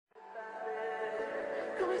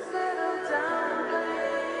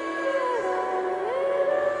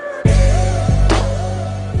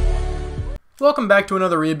Welcome back to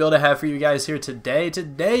another rebuild I have for you guys here today.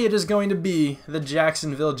 Today it is going to be the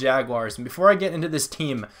Jacksonville Jaguars. And before I get into this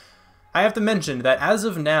team, I have to mention that as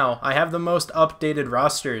of now, I have the most updated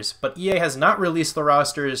rosters, but EA has not released the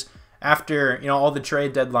rosters after, all the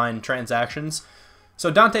trade deadline transactions.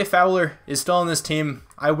 So Dante Fowler is still on this team.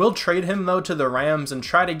 I will trade him though to the Rams and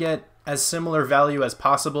try to get as similar value as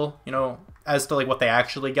possible, as to what they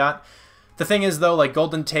actually got. The thing is, though,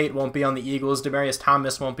 Golden Tate won't be on the Eagles, Demaryius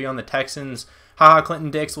Thomas won't be on the Texans, Clinton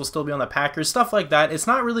Dix will still be on the Packers, stuff like that. It's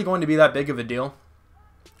not really going to be that big of a deal.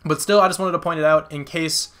 But still, I just wanted to point it out in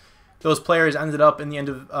case those players ended up in the end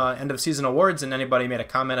of season awards and anybody made a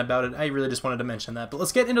comment about it. I really just wanted to mention that. But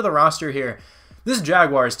let's get into the roster here. This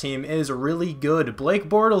Jaguars team is really good. Blake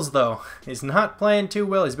Bortles, though, is not playing too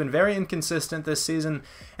well. He's been very inconsistent this season,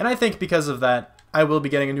 and I think because of that, I will be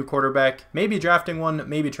getting a new quarterback, maybe drafting one,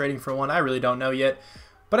 maybe trading for one. I really don't know yet.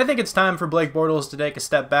 But I think it's time for Blake Bortles to take a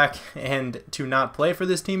step back and to not play for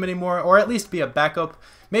this team anymore, or at least be a backup.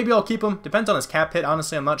 Maybe I'll keep him. Depends on his cap hit.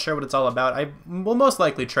 Honestly, I'm not sure what it's all about. I will most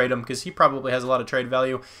likely trade him because he probably has a lot of trade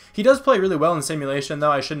value. He does play really well in simulation,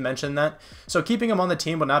 though. I should mention that. So keeping him on the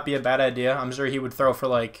team would not be a bad idea. I'm sure he would throw for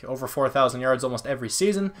over 4,000 yards almost every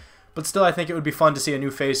season. But still, I think it would be fun to see a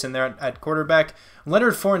new face in there at quarterback.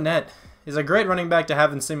 Leonard Fournette is a great running back to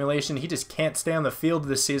have in simulation. He just can't stay on the field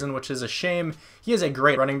this season, which is a shame. He is a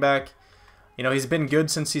great running back. He's been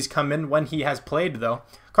good since he's come in when he has played, though.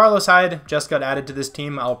 Carlos Hyde just got added to this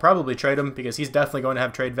team. I'll probably trade him because he's definitely going to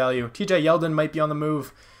have trade value. TJ Yeldon might be on the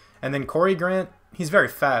move. And then Corey Grant, he's very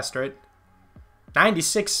fast, right?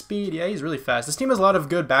 96 speed, yeah, he's really fast. This team has a lot of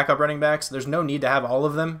good backup running backs. There's no need to have all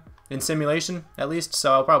of them in simulation, at least,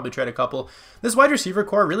 so I'll probably trade a couple. This wide receiver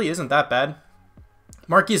core really isn't that bad.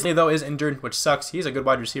 Marquise Lee, though, is injured, which sucks. He's a good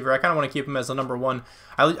wide receiver. I kind of want to keep him as the number one.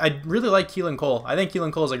 I really like Keelan Cole. I think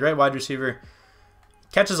Keelan Cole is a great wide receiver.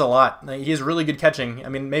 Catches a lot. He has really good catching. I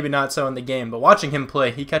mean, maybe not so in the game, but watching him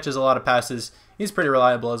play, he catches a lot of passes. He's pretty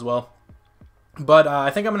reliable as well. But I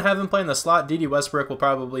think I'm going to have him play in the slot. D.D. Westbrook will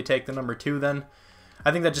probably take the number 2 then.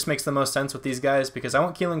 I think that just makes the most sense with these guys because I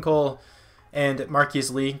want Keelan Cole and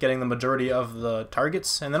Marquise Lee getting the majority of the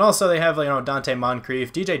targets. And then also they have, Dante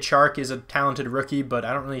Moncrief. DJ Chark is a talented rookie, but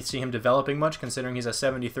I don't really see him developing much considering he's a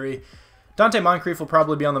 73. Dante Moncrief will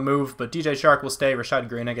probably be on the move, but DJ Chark will stay. Rashad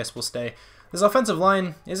Green, I guess, will stay. This offensive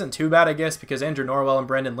line isn't too bad, I guess, because Andrew Norwell and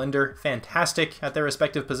Brandon Linder, fantastic at their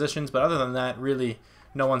respective positions, but other than that, really,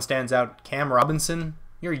 no one stands out. Cam Robinson,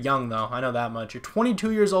 you're young, though. I know that much. You're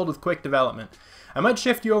 22 years old with quick development. I might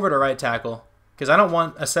shift you over to right tackle, because I don't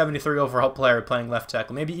want a 73 overall player playing left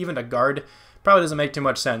tackle. Maybe even a guard. Probably doesn't make too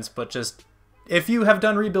much sense, but just if you have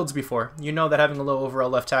done rebuilds before, you know that having a low overall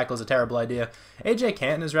left tackle is a terrible idea. AJ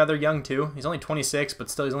Canton is rather young too. He's only 26, but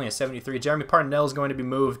still he's only a 73. Jeremy Parnell is going to be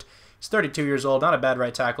moved. He's 32 years old. Not a bad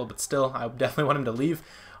right tackle, but still, I definitely want him to leave.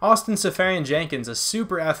 Austin Safarian Jenkins, a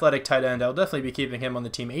super athletic tight end. I'll definitely be keeping him on the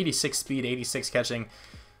team. 86 speed, 86 catching.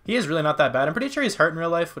 He is really not that bad. I'm pretty sure he's hurt in real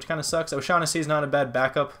life, which kind of sucks. O'Shaughnessy is not a bad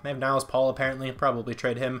backup. They have Niles Paul, apparently. Probably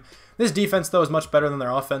trade him. This defense, though, is much better than their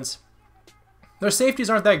offense. Their safeties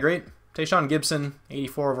aren't that great. Tayshaun Gibson,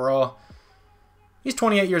 84 overall. He's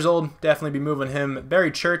 28 years old. Definitely be moving him. Barry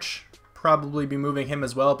Church, probably be moving him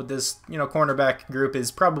as well. But this, cornerback group is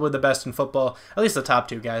probably the best in football. At least the top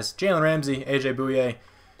 2 guys. Jalen Ramsey, AJ Bouye.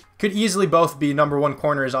 Could easily both be number 1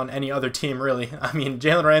 corners on any other team, really. I mean,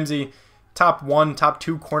 Jalen Ramsey, top 1, top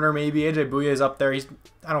 2 corner maybe. AJ Bouye is up there.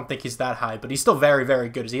 I don't think he's that high, but he's still very, very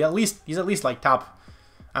good. He's at least like top,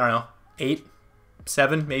 I don't know, 8,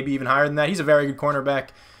 7, maybe even higher than that. He's a very good cornerback.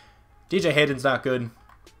 DJ Hayden's not good.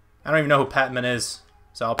 I don't even know who Patman is.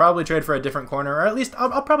 So I'll probably trade for a different corner, or at least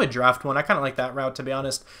I'll probably draft one. I kind of like that route, to be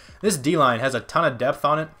honest. This D-line has a ton of depth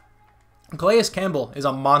on it. Calais Campbell is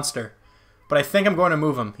a monster, but I think I'm going to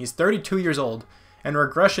move him. He's 32 years old, and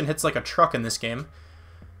regression hits like a truck in this game.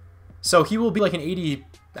 So he will be like an 80,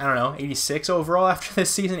 I don't know, 86 overall after this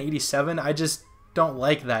season, 87. I just don't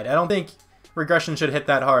like that. I don't think regression should hit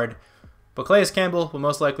that hard. But Calais Campbell will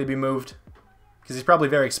most likely be moved because he's probably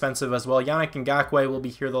very expensive as well. Yannick Ngakoue will be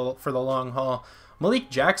here for the long haul. Malik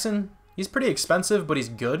Jackson, he's pretty expensive, but he's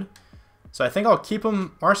good. So I think I'll keep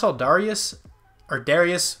him. Marcel Darius, or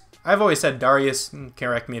Darius. I've always said Darius.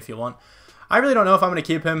 Correct me if you want. I really don't know if I'm going to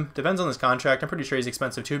keep him. Depends on his contract. I'm pretty sure he's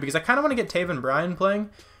expensive too because I kind of want to get Taven Bryan playing.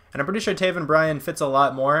 And I'm pretty sure Taven Bryan fits a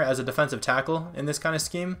lot more as a defensive tackle in this kind of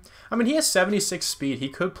scheme. I mean, he has 76 speed. He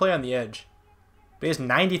could play on the edge. But he has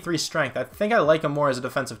 93 strength. I think I like him more as a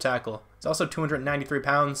defensive tackle. He's also 293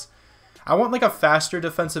 pounds. I want like a faster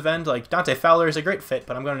defensive end. Like Dante Fowler is a great fit,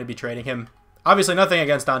 but I'm going to be trading him. Obviously, nothing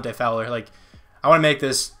against Dante Fowler. Like, I want to make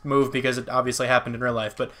this move because it obviously happened in real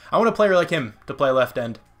life, but I want a player like him to play left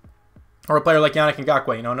end. Or a player like Yannick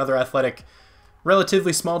Ngakoue, you know, another athletic,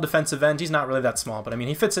 relatively small defensive end. He's not really that small, but I mean,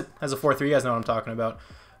 he fits it as a 4-3. You guys know what I'm talking about.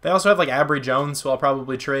 They also have like Abry Jones, who I'll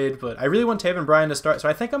probably trade, but I really want Taven Bryan to start, so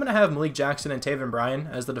I think I'm going to have Malik Jackson and Taven Bryan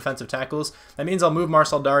as the defensive tackles. That means I'll move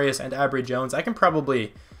Marcel Darius and Abry Jones. I can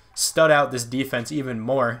probably stud out this defense even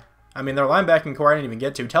more. I mean, their linebacking core I didn't even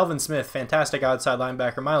get to. Telvin Smith, fantastic outside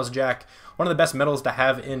linebacker. Miles Jack, one of the best middles to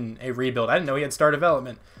have in a rebuild. I didn't know he had star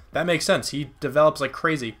development. That makes sense. He develops like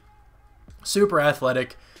crazy. Super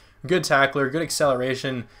athletic, good tackler, good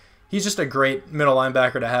acceleration. He's just a great middle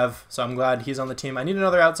linebacker to have, so I'm glad he's on the team. I need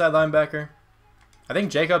another outside linebacker. I think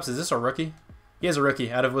Jacobs, is this a rookie? He is a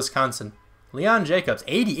rookie out of Wisconsin. Leon Jacobs,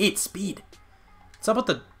 88 speed. What's up with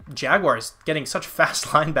the Jaguars getting such fast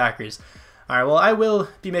linebackers? All right, well, I will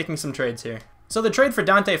be making some trades here. So the trade for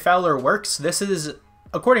Dante Fowler works. This is,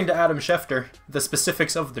 according to Adam Schefter, the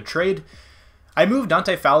specifics of the trade. I moved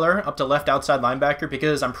Dante Fowler up to left outside linebacker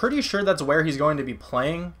because I'm pretty sure that's where he's going to be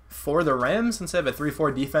playing for the Rams instead of a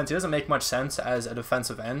 3-4 defense. He doesn't make much sense as a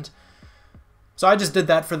defensive end. So I just did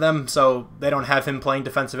that for them so they don't have him playing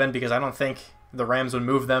defensive end because I don't think the Rams would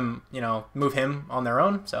move them, you know, move him on their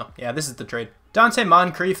own. So yeah, this is the trade. Dante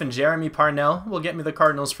Moncrief and Jeremy Parnell will get me the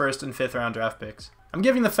Cardinals' 1st and 5th round draft picks. I'm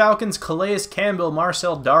giving the Falcons Calais Campbell,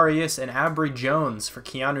 Marcel Darius, and Abry Jones for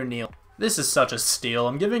Keanu Neal. This is such a steal.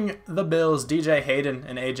 I'm giving the Bills DJ Hayden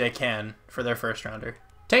and AJ Cann for their 1st rounder.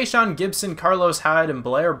 Tayshaun Gibson, Carlos Hyde, and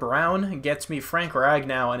Blair Brown gets me Frank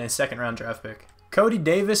Ragnow and a 2nd round draft pick. Cody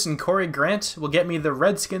Davis and Corey Grant will get me the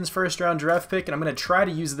Redskins' 1st round draft pick, and I'm going to try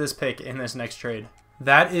to use this pick in this next trade.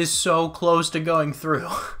 That is so close to going through.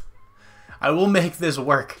 I will make this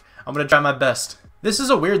work. I'm going to try my best. This is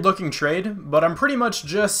a weird looking trade, but I'm pretty much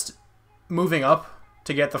just moving up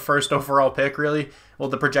to get the 1st overall pick, really. Well,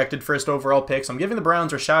 the projected 1st overall pick. So I'm giving the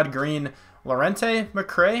Browns Rashad Green, Lorente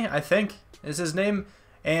McCray, I think is his name,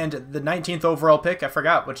 and the 19th overall pick. I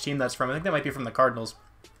forgot which team that's from. I think that might be from the Cardinals.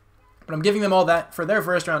 But I'm giving them all that for their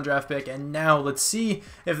 1st round draft pick, and now let's see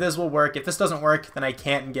if this will work. If this doesn't work, then I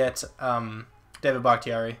can't get David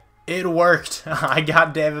Bakhtiari. It worked. I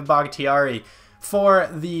got David Bakhtiari for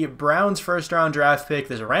the Browns' 1st round draft pick.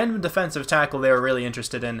 There's a random defensive tackle they were really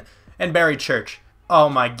interested in, and Barry Church. Oh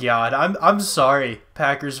my god, I'm sorry,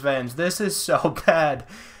 Packers fans. This is so bad.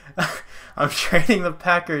 I'm trading the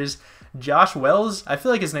Packers Josh Wells. I feel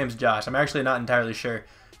like his name's Josh. I'm actually not entirely sure.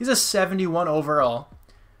 He's a 71 overall.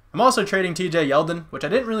 I'm also trading TJ Yeldon, which I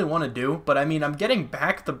didn't really want to do, but I mean, I'm getting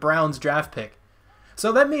back the Browns draft pick.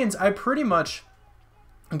 So that means I pretty much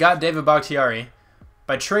got David Bakhtiari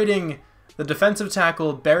by trading the defensive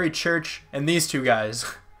tackle Barry Church and these two guys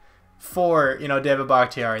for, you know, David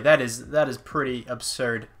Bakhtiari. That is pretty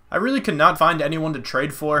absurd. I really could not find anyone to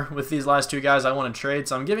trade for with these last two guys I want to trade,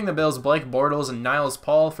 so I'm giving the Bills Blake Bortles and Niles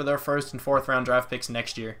Paul for their 1st and 4th round draft picks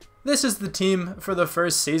next year. This is the team for the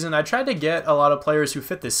 1st season. I tried to get a lot of players who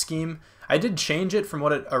fit this scheme. I did change it from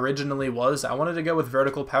what it originally was. I wanted to go with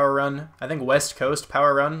vertical power run. I think West Coast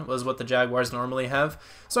power run was what the Jaguars normally have.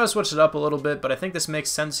 So I switched it up a little bit, but I think this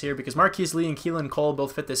makes sense here because Marquise Lee and Keelan Cole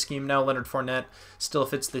both fit this scheme. Now Leonard Fournette still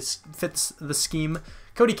fits the scheme.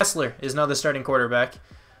 Cody Kessler is now the starting quarterback.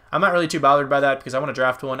 I'm not really too bothered by that because I want to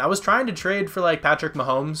draft one. I was trying to trade for like Patrick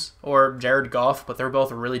Mahomes or Jared Goff, but they're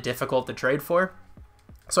both really difficult to trade for.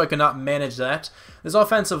 So I could not manage that. This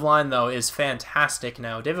offensive line, though, is fantastic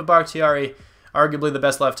now. David Bakhtiari, arguably the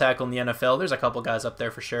best left tackle in the NFL. There's a couple guys up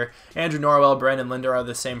there for sure. Andrew Norwell, Brandon Linder are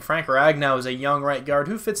the same. Frank Ragnow is a young right guard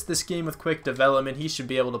who fits the scheme with quick development. He should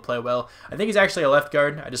be able to play well. I think he's actually a left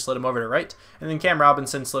guard. I just slid him over to right. And then Cam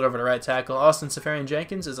Robinson slid over to right tackle. Austin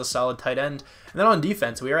Seferian-Jenkins is a solid tight end. And then on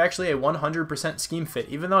defense, we are actually a 100% scheme fit,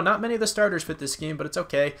 even though not many of the starters fit this scheme, but it's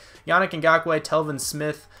okay. Yannick Ngakoue, Telvin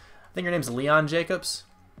Smith. I think your name's Leon Jacobs.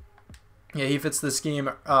 Yeah, he fits the scheme.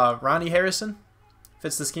 Ronnie Harrison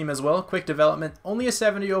fits the scheme as well. Quick development. Only a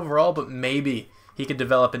 70 overall, but maybe he could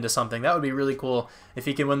develop into something. That would be really cool if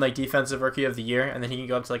he can win like Defensive Rookie of the Year, and then he can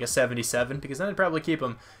go up to like a 77, because then I'd probably keep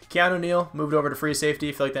him. Keanu Neal moved over to free safety.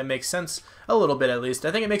 I feel like that makes sense a little bit at least.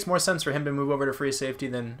 I think it makes more sense for him to move over to free safety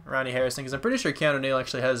than Ronnie Harrison, because I'm pretty sure Keanu Neal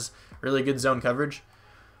actually has really good zone coverage.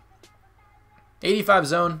 85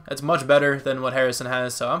 zone, that's much better than what Harrison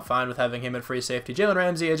has, so I'm fine with having him at free safety. Jalen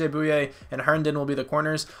Ramsey, AJ Bouye, and Herndon will be the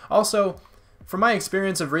corners. Also, from my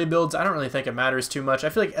experience of rebuilds, I don't really think it matters too much. I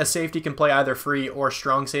feel like a safety can play either free or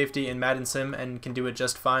strong safety in Madden Sim and can do it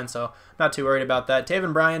just fine, so I'm not too worried about that.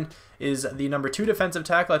 Taven Bryan is the number 2 defensive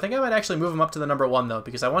tackle. I think I might actually move him up to the number 1, though,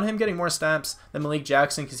 because I want him getting more snaps than Malik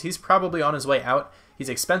Jackson, because he's probably on his way out. He's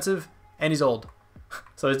expensive, and he's old.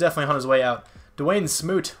 So he's definitely on his way out. Dwayne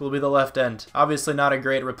Smoot will be the left end. Obviously not a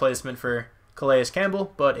great replacement for Calais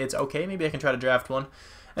Campbell, but it's okay. Maybe I can try to draft one.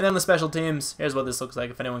 And then the special teams, here's what this looks like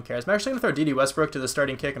if anyone cares. I'm actually going to throw D.D. Westbrook to the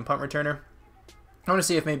starting kick and punt returner. I want to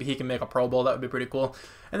see if maybe he can make a Pro Bowl. That would be pretty cool.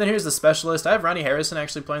 And then here's the specialist. I have Ronnie Harrison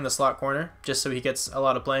actually playing the slot corner, just so he gets a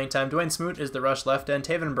lot of playing time. Dwayne Smoot is the rush left end.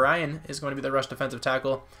 Taven Bryan is going to be the rush defensive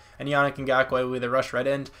tackle. And Yannick Ngakoue will be the rush right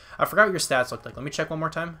end. I forgot what your stats looked like. Let me check one more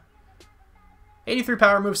time. 83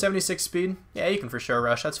 power move, 76 speed. Yeah, you can for sure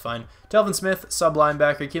rush. That's fine. Telvin Smith, sub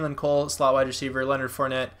linebacker. Keelan Cole, slot wide receiver. Leonard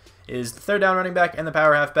Fournette is the third down running back and the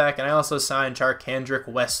power halfback. And I also signed Charkandrick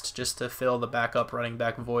West just to fill the backup running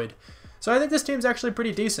back void. So I think this team's actually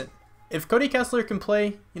pretty decent. If Cody Kessler can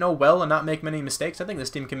play, well and not make many mistakes, I think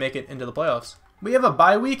this team can make it into the playoffs. We have a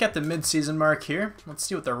bye week at the midseason mark here. Let's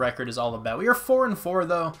see what the record is all about. We are 4-4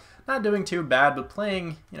 though. Not doing too bad, but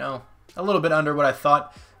playing, a little bit under what I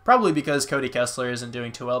thought. Probably because Cody Kessler isn't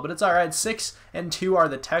doing too well, but it's alright. 6-2 are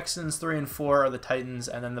the Texans, 3-4 are the Titans,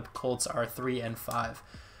 and then the Colts are 3-5.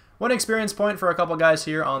 One experience point for a couple guys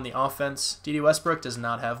here on the offense. D.D. Westbrook does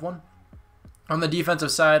not have one. On the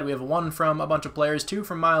defensive side, we have 1 from a bunch of players, 2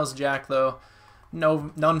 from Miles Jack, though.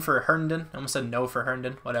 None for Herndon. I almost said no for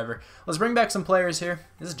Herndon. Whatever. Let's bring back some players here.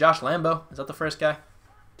 This is Josh Lambo. Is that the first guy?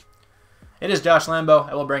 It is Josh Lambo.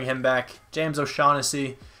 I will bring him back. James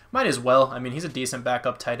O'Shaughnessy. Might as well. I mean, he's a decent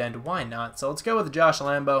backup tight end. Why not? So let's go with Josh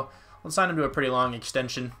Lambo. Let's sign him to a pretty long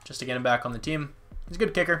extension just to get him back on the team. He's a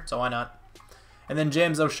good kicker, so why not? And then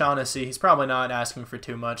James O'Shaughnessy. He's probably not asking for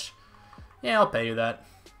too much. Yeah, I'll pay you that.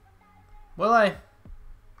 Will I?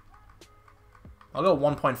 I'll go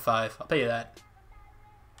 1.5. I'll pay you that.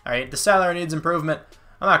 Alright, the salary needs improvement.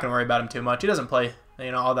 I'm not going to worry about him too much. He doesn't play,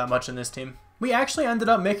 all that much in this team. We actually ended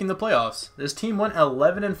up making the playoffs. This team went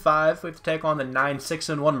 11-5. We have to take on the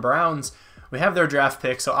 9-6-1 Browns. We have their draft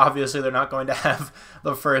pick, so obviously they're not going to have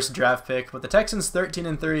the first draft pick. But the Texans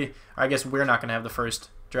 13-3. I guess we're not going to have the first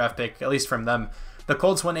draft pick, at least from them. The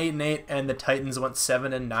Colts went 8-8, and the Titans went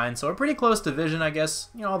 7-9. So a pretty close division, I guess.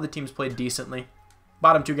 All the teams played decently.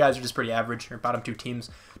 Bottom 2 guys are just pretty average, or bottom 2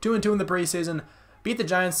 teams. 2-2 in the preseason. Beat the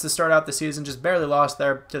Giants to start out the season, just barely lost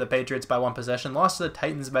there to the Patriots by 1 possession. Lost to the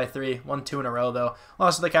Titans by 3, won 2 in a row though.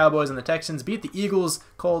 Lost to the Cowboys and the Texans. Beat the Eagles,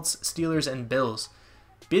 Colts, Steelers, and Bills.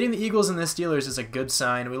 Beating the Eagles and the Steelers is a good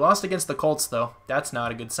sign. We lost against the Colts though. That's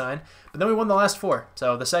not a good sign. But then we won the last 4.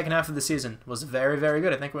 So the second half of the season was very, very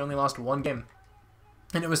good. I think we only lost 1 game.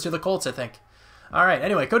 And it was to the Colts, I think. Alright,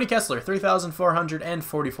 anyway, Cody Kessler,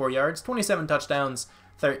 3,444 yards, 27 touchdowns,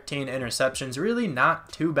 13 interceptions. Really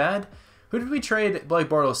not too bad. Who did we trade Blake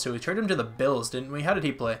Bortles to? We traded him to the Bills, didn't we? How did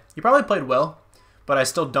he play? He probably played well, but I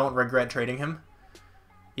still don't regret trading him.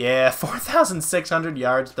 Yeah, 4,600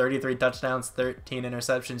 yards, 33 touchdowns, 13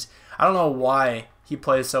 interceptions. I don't know why he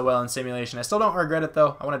plays so well in simulation. I still don't regret it,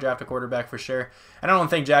 though. I want to draft a quarterback for sure. And I don't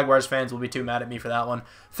think Jaguars fans will be too mad at me for that one.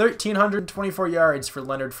 1,324 yards for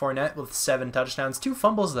Leonard Fournette with 7 touchdowns. 2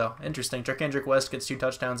 fumbles, though. Interesting. Charkandrick West gets 2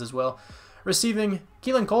 touchdowns as well. Receiving,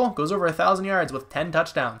 Keelan Cole goes over 1,000 yards with 10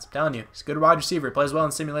 touchdowns. I'm telling you, he's a good wide receiver. Plays well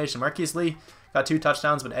in simulation. Marquise Lee got 2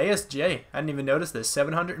 touchdowns, but ASJ, I didn't even notice this.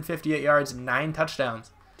 758 yards, 9 touchdowns.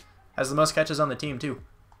 Has the most catches on the team, too.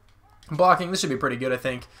 Blocking, this should be pretty good, I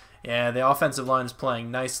think. Yeah, the offensive line is playing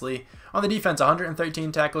nicely. On the defense,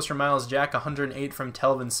 113 tackles from Miles Jack, 108 from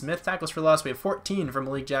Telvin Smith. Tackles for loss, we have 14 from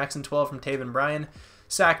Malik Jackson, 12 from Taven Bryan.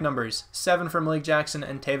 Sack numbers, 7 from Malik Jackson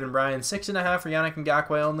and Taven Bryan, 6.5 for Yannick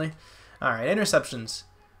Ngakoue only. Alright, interceptions.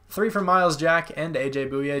 3 for Miles Jack and A.J.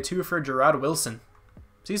 Bouye, 2 for Gerard Wilson.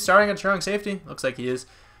 Is he starting at strong safety? Looks like he is.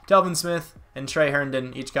 Telvin Smith and Trey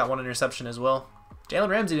Herndon each got 1 interception as well. Jalen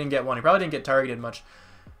Ramsey didn't get 1. He probably didn't get targeted much.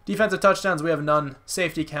 Defensive touchdowns, we have none.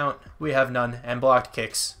 Safety count, we have none. And blocked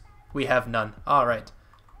kicks, we have none. Alright.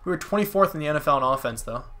 We were 24th in the NFL on offense,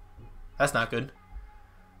 though. That's not good.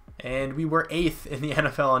 And we were 8th in the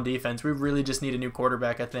NFL on defense. We really just need a new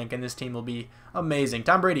quarterback, I think, and this team will be amazing.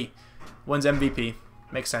 Tom Brady wins MVP.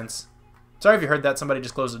 Makes sense. Sorry if you heard that. Somebody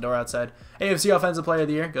just closed the door outside. AFC Offensive Player of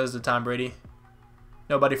the Year goes to Tom Brady.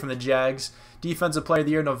 Nobody from the Jags. Defensive Player of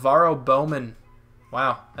the Year, Navarro Bowman.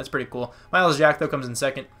 Wow, that's pretty cool. Miles Jack, though, comes in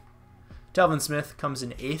 2nd. Telvin Smith comes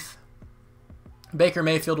in 8th. Baker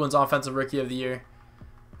Mayfield wins Offensive Rookie of the Year.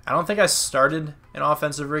 I don't think I started an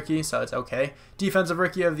Offensive Rookie, so it's okay. Defensive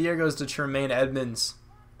Rookie of the Year goes to Tremaine Edmonds.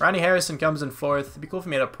 Ronnie Harrison comes in 4th. It'd be cool if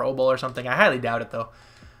we made a Pro Bowl or something. I highly doubt it, though.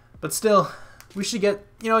 But still, we should get,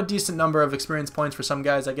 a decent number of experience points for some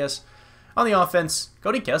guys, I guess. On the offense,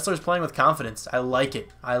 Cody Kessler's playing with confidence. I like it.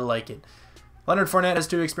 I like it. Leonard Fournette has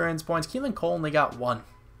 2 experience points. Keelan Cole only got 1.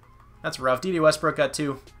 That's rough. D.D. Westbrook got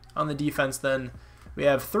 2. On the defense, then, We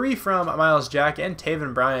have 3 from Miles Jack and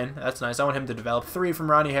Taven Bryan. That's nice. I want him to develop. 3 from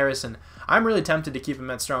Ronnie Harrison. I'm really tempted to keep him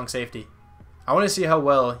at strong safety. I want to see how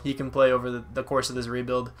well he can play over the course of this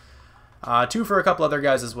rebuild. 2 for a couple other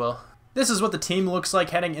guys as well. This is what the team looks like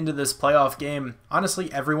heading into this playoff game.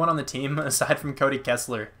 Honestly, everyone on the team, aside from Cody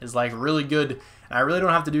Kessler, is like really good. And I really don't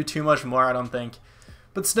have to do too much more, I don't think.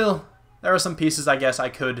 But still, there are some pieces I guess I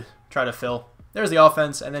could try to fill. There's the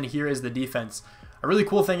offense, and then here is the defense. A really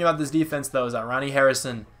cool thing about this defense, though, is that Ronnie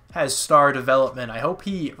Harrison has star development. I hope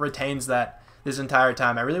he retains that this entire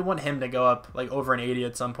time. I really want him to go up like over an 80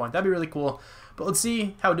 at some point. That'd be really cool. But let's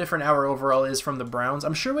see how different our overall is from the Browns.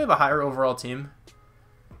 I'm sure we have a higher overall team.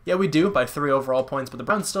 Yeah, we do, by 3 overall points, but the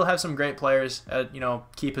Browns still have some great players at,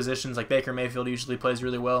 key positions, like Baker Mayfield usually plays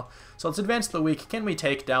really well. So let's advance to the week. Can we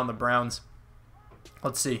take down the Browns?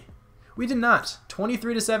 Let's see. We did not.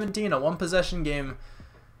 23-17, a one-possession game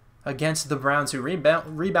against the Browns, who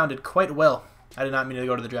rebounded quite well. I did not mean to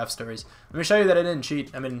go to the draft stories. Let me show you that I didn't cheat.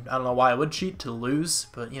 I mean, I don't know why I would cheat to lose,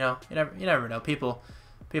 but, you never know. People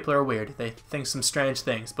are weird. They think some strange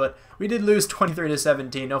things. But we did lose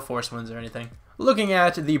 23-17, no forced wins or anything. Looking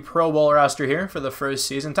at the Pro Bowl roster here for the first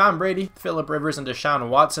season, Tom Brady, Phillip Rivers, and Deshaun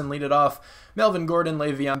Watson lead it off. Melvin Gordon,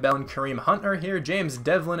 Le'Veon Bell, and Kareem Hunt are here. James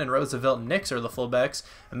Devlin and Roosevelt Nix are the fullbacks.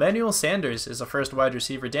 Emmanuel Sanders is the first wide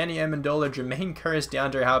receiver. Danny Amendola, Jermaine Kearse,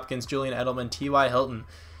 DeAndre Hopkins, Julian Edelman, T.Y. Hilton.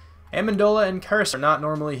 Amendola and Kearse are not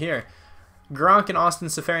normally here. Gronk and Austin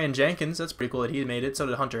Seferian-Jenkins, that's pretty cool that he made it. So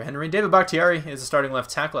did Hunter Henry. David Bakhtiari is the starting left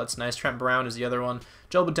tackle. That's nice. Trent Brown is the other one.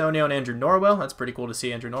 Joel Bitonio and Andrew Norwell. That's pretty cool to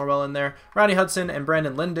see Andrew Norwell in there. Ronnie Hudson and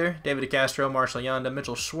Brandon Linder. David DeCastro, Marshall Yanda,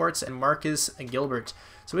 Mitchell Schwartz, and Marcus Gilbert.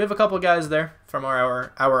 So we have a couple guys there from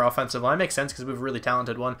our offensive line. Makes sense because we have a really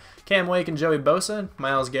talented one. Cam Wake and Joey Bosa,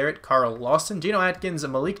 Myles Garrett, Carl Lawson, Geno Atkins,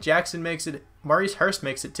 and Malik Jackson makes it. Maurice Hurst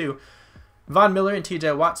makes it too. Von Miller and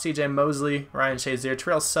TJ Watt, CJ Mosley, Ryan Shazier,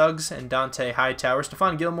 Terrell Suggs, and Dante Hightower,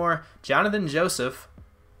 Stephon Gilmore, Jonathan Joseph.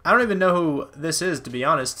 I don't even know who this is, to be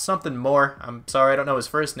honest. Something more. I'm sorry, I don't know his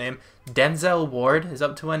first name. Denzel Ward is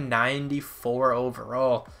up to a 94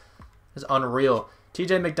 overall. It's unreal.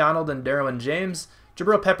 TJ McDonald and Derwin James,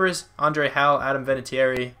 Jabril Peppers, Andre Howell, Adam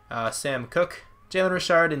Vinatieri, Sam Cook, Jalen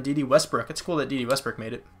Richard, and Dede Westbrook. It's cool that Dede Westbrook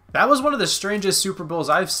made it. That was one of the strangest Super Bowls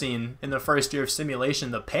I've seen in the first year of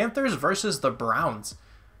simulation. The Panthers versus the Browns.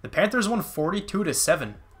 The Panthers won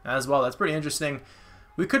 42-7 as well. That's pretty interesting.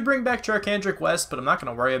 We could bring back Charkandrick West, but I'm not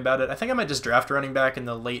going to worry about it. I think I might just draft a running back in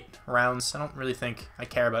the late rounds. I don't really think I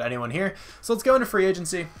care about anyone here. So let's go into free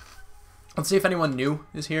agency. Let's see if anyone new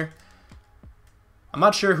is here. I'm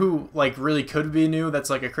not sure who really could be new that's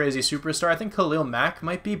like a crazy superstar. I think Khalil Mack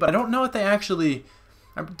might be, but I don't know if they actually...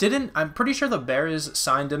 I'm pretty sure the Bears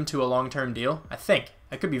signed him to a long-term deal. I think.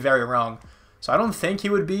 I could be very wrong. So I don't think he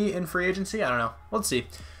would be in free agency. I don't know. Let's see.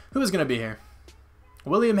 Who is going to be here?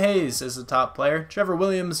 William Hayes is the top player. Trevor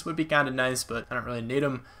Williams would be kind of nice, but I don't really need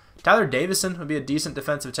him. Tyler Davison would be a decent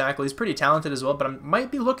defensive tackle. He's pretty talented as well, but I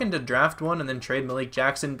might be looking to draft one and then trade Malik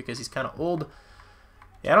Jackson because he's kind of old.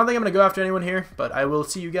 Yeah, I don't think I'm going to go after anyone here, but I will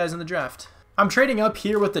see you guys in the draft. I'm trading up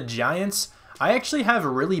here with the Giants. I actually have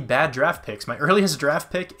really bad draft picks. My earliest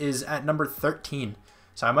draft pick is at number 13,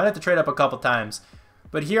 so I might have to trade up a couple times.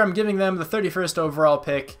 But here I'm giving them the 31st overall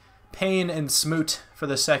pick, Payne and Smoot for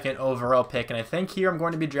the 2nd overall pick, and I think here I'm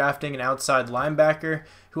going to be drafting an outside linebacker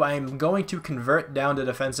who I am going to convert down to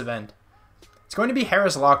defensive end. It's going to be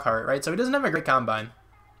Harris Lockhart, right? So he doesn't have a great combine.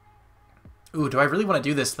 Ooh, do I really want to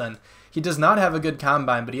do this then? He does not have a good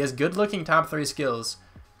combine, but he has good-looking top 3 skills.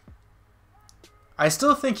 I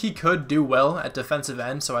still think he could do well at defensive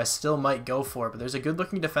end, so I still might go for it, but there's a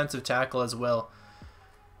good-looking defensive tackle as well.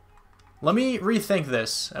 Let me rethink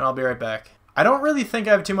this, and I'll be right back. I don't really think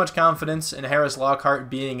I have too much confidence in Harris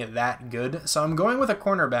Lockhart being that good, so I'm going with a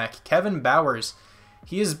cornerback, Kevin Bowers.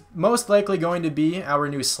 He is most likely going to be our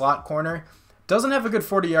new slot corner. Doesn't have a good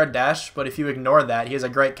 40-yard dash, but if you ignore that, he has a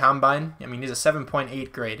great combine. I mean, he's a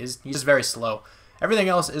 7.8 grade. He's just very slow. Everything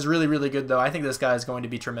else is really, really good, though. I think this guy is going to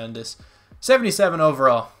be tremendous. 77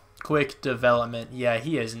 overall. Quick development. Yeah,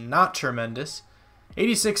 he is not tremendous.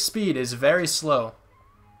 86 speed is very slow.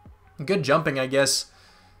 Good jumping, I guess.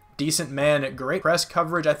 Decent man. Great press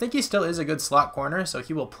coverage. I think he still is a good slot corner, so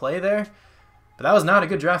he will play there. But that was not a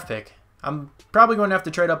good draft pick. I'm probably going to have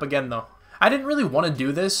to trade up again, though. I didn't really want to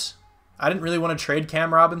do this. I didn't really want to trade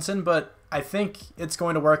Cam Robinson, but I think it's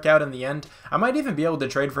going to work out in the end. I might even be able to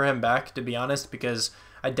trade for him back, to be honest, because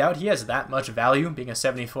I doubt he has that much value, being a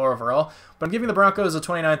 74 overall. But I'm giving the Broncos a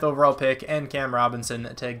 29th overall pick and Cam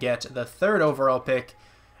Robinson to get the 3rd overall pick.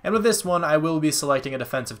 And with this one, I will be selecting a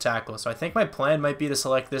defensive tackle. So I think my plan might be to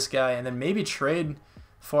select this guy and then maybe trade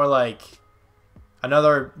for,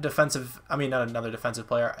 Another defensive, I mean, not another defensive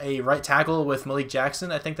player, a right tackle with Malik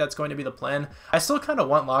Jackson. I think that's going to be the plan. I still kind of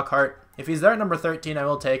want Lockhart. If he's there at number 13, I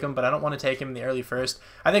will take him, but I don't want to take him in the early first.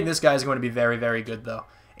 I think this guy is going to be very, very good, though.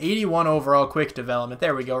 81 overall quick development.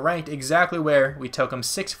 There we go. Ranked exactly where we took him.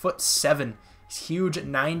 6'7". He's huge.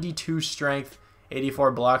 92 strength.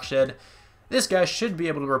 84 block shed. This guy should be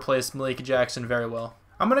able to replace Malik Jackson very well.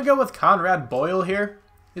 I'm going to go with Conrad Boyle here.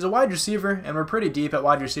 He's a wide receiver, and we're pretty deep at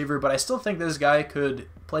wide receiver, but I still think this guy could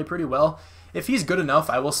play pretty well. If he's good enough,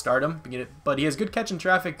 I will start him, but he has good catch in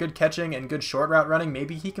traffic, good catching, and good short route running.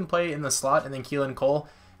 Maybe he can play in the slot, and then Keelan Cole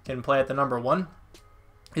can play at the number 1.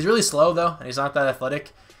 He's really slow, though, and he's not that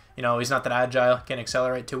athletic. You know, he's not that agile, can't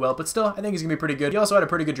accelerate too well, but still, I think he's going to be pretty good. He also had a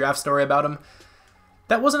pretty good draft story about him.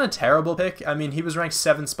 That wasn't a terrible pick. I mean, he was ranked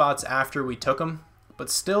 7 spots after we took him, but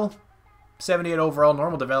still, 78 overall,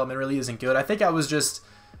 normal development really isn't good. I think I was just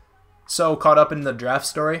so caught up in the draft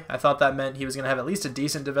story. I thought that meant he was going to have at least a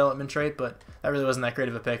decent development trait, but that really wasn't that great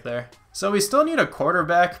of a pick there. So we still need a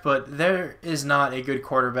quarterback, but there is not a good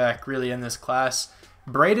quarterback really in this class.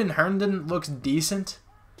 Braden Herndon looks decent,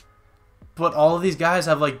 but all of these guys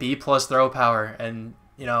have like B+ throw power, and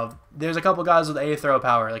you know, there's a couple guys with A throw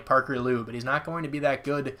power, like Parker Liu, but he's not going to be that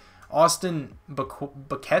good. Austin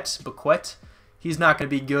Bequette, he's not going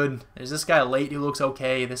to be good. There's this guy late who looks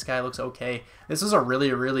okay. This guy looks okay. This is a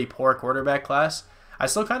really, really poor quarterback class. I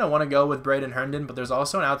still kind of want to go with Braden Herndon, but there's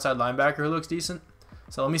also an outside linebacker who looks decent.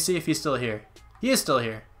 So let me see if he's still here. He is still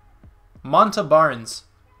here. Monta Barnes.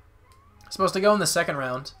 Supposed to go in the 2nd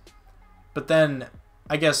round, but then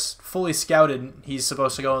I guess fully scouted, he's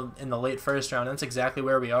supposed to go in the late 1st round. That's exactly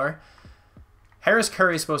where we are. Harris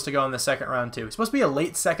Curry is supposed to go in the 2nd round too. He's supposed to be a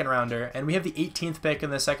late 2nd rounder, and we have the 18th pick in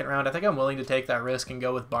the 2nd round. I think I'm willing to take that risk and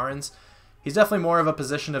go with Barnes. He's definitely more of a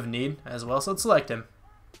position of need as well, so let's select him.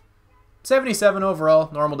 77 overall,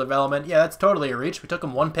 normal development. Yeah, that's totally a reach. We took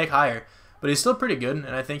him 1 pick higher, but he's still pretty good,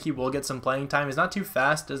 and I think he will get some playing time. He's not too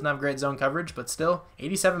fast, doesn't have great zone coverage, but still,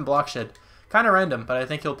 87 block shed. Kind of random, but I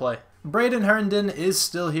think he'll play. Braden Herndon is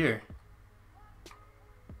still here.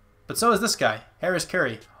 But so is this guy, Harris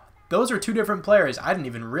Curry. Those are 2 different players. I didn't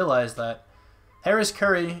even realize that. Harris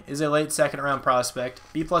Curry is a late 2nd round prospect.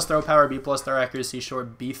 B+ throw power, B+ throw accuracy,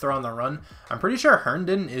 short, B throw on the run. I'm pretty sure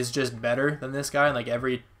Herndon is just better than this guy in like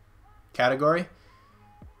every category.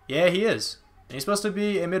 Yeah, he is. And he's supposed to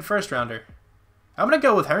be a mid-1st rounder. I'm going to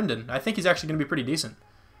go with Herndon. I think he's actually going to be pretty decent.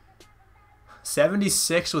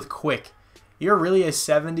 76 with quick. You're really a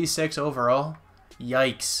 76 overall?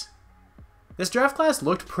 Yikes. This draft class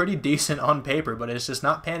looked pretty decent on paper, but it's just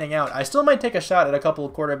not panning out. I still might take a shot at a couple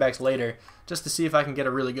of quarterbacks later, just to see if I can get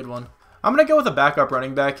a really good one. I'm going to go with a backup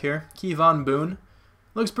running back here, Kevon Boone.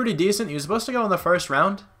 Looks pretty decent. He was supposed to go in the 1st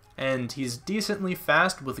round, and he's decently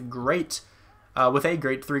fast with a great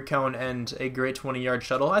 3-cone and a great 20-yard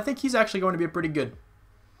shuttle. I think he's actually going to be pretty good.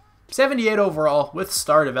 78 overall with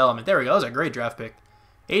star development. There we go. That was a great draft pick.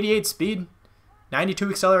 88 speed. 92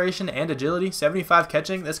 acceleration and agility, 75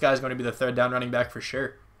 catching. This guy's going to be the 3rd down running back for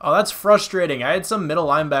sure. Oh, that's frustrating. I had some middle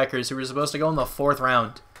linebackers who were supposed to go in the 4th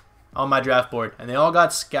round on my draft board, and they all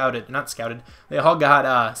got they all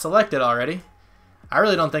got selected already. I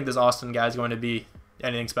really don't think this Austin guy is going to be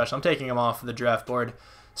anything special. I'm taking him off the draft board.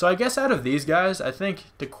 So I guess out of these guys, I think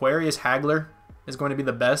Dequarius Hagler is going to be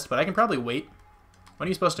the best, but I can probably wait. When are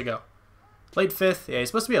you supposed to go? Late 5th. Yeah, he's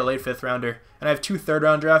supposed to be a late 5th rounder. And I have 2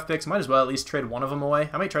 3rd-round draft picks. Might as well at least trade one of them away.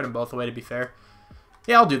 I might trade them both away, to be fair.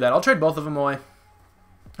 Yeah, I'll do that. I'll trade both of them away.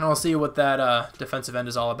 And I'll see what that defensive end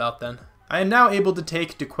is all about then. I am now able to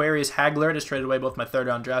take Dequarius Hagler. Just traded away both my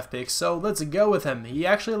 3rd-round draft picks. So let's go with him. He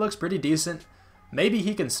actually looks pretty decent. Maybe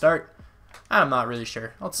he can start. I'm not really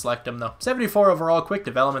sure. I'll select him, though. 74 overall, quick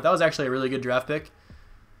development. That was actually a really good draft pick.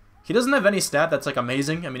 He doesn't have any stat that's, like,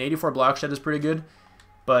 amazing. I mean, 84 block shed is pretty good.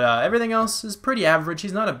 But everything else is pretty average.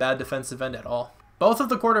 He's not a bad defensive end at all. Both of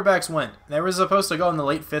the quarterbacks went. They were supposed to go in the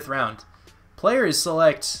late 5th round.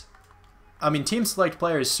 Teams select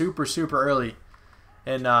players super, super early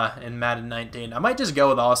in Madden 19. I might just go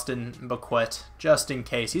with Austin Bequette, just in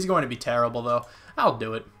case. He's going to be terrible, though. I'll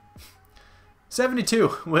do it.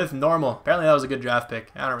 72 with normal. Apparently that was a good draft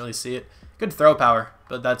pick. I don't really see it. Good throw power,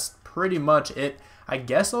 but that's pretty much it. I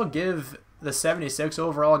guess I'll give the 76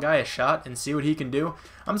 overall guy a shot and see what he can do.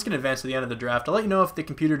 I'm just going to advance to the end of the draft. I'll let you know if the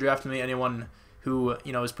computer drafted me anyone who,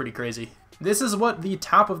 you know, is pretty crazy. This is what the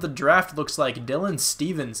top of the draft looks like. Dylan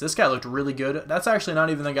Stevens. This guy looked really good. That's actually not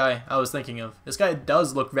even the guy I was thinking of. This guy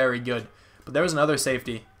does look very good. But there was another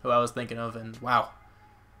safety who I was thinking of, and wow.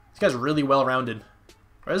 This guy's really well-rounded.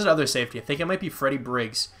 Where's the other safety? I think it might be Freddie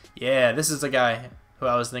Briggs. Yeah, this is the guy who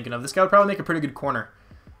I was thinking of. This guy would probably make a pretty good corner.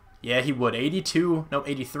 Yeah, he would. 82, nope,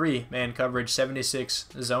 83 man coverage, 76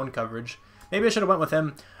 zone coverage. Maybe I should have went with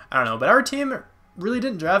him. I don't know. But our team really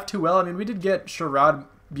didn't draft too well. I mean, we did get Sherrod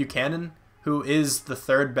Buchanan, who is the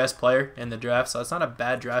 3rd best player in the draft, so it's not a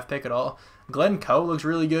bad draft pick at all. Glenn Coe looks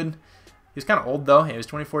really good. He's kind of old, though. He was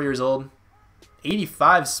 24 years old.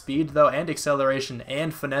 85 speed, though, and acceleration,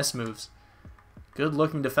 and finesse moves.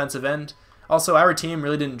 Good-looking defensive end. Also, our team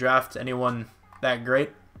really didn't draft anyone that great.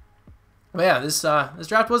 But yeah, this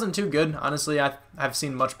draft wasn't too good. Honestly, I've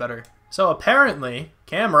seen much better. So apparently,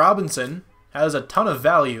 Cam Robinson has a ton of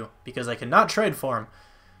value because I cannot trade for him.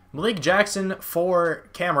 Malik Jackson for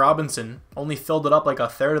Cam Robinson only filled it up like a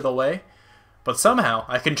third of the way. But somehow,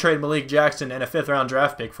 I can trade Malik Jackson and a 5th-round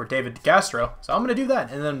draft pick for David DeCastro. So I'm going to do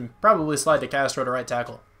that and then probably slide DeCastro to right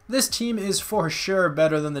tackle. This team is for sure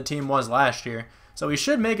better than the team was last year. So we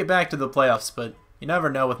should make it back to the playoffs, but you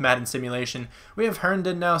never know with Madden Simulation. We have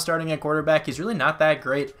Herndon now starting at quarterback. He's really not that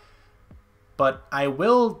great. But I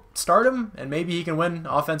will start him, and maybe he can win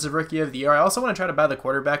Offensive Rookie of the Year. I also want to try to buy the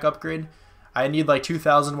quarterback upgrade. I need like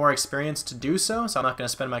 2,000 more experience to do so I'm not going to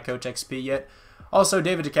spend my Coach XP yet. Also,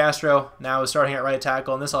 David DeCastro now is starting at right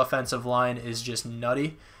tackle, and this offensive line is just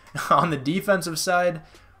nutty. On the defensive side,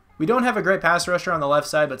 we don't have a great pass rusher on the left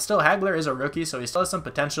side, but still Hagler is a rookie, so he still has some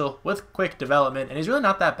potential with quick development, and he's really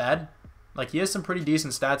not that bad. Like, he has some pretty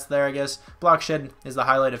decent stats there, I guess. Block shed is the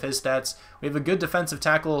highlight of his stats. We have a good defensive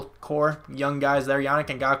tackle core, young guys there. Yannick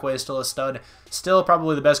Ngakoue is still a stud. Still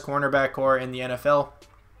probably the best cornerback core in the NFL.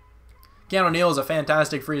 Keanu Neal is a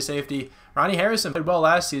fantastic free safety. Ronnie Harrison played well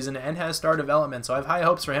last season and has star development, so I have high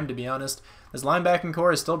hopes for him, to be honest. This linebacking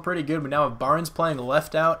core is still pretty good. We now have Barnes playing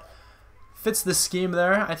left out. Fits the scheme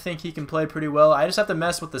there. I think he can play pretty well. I just have to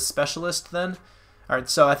mess with the specialist then. All right,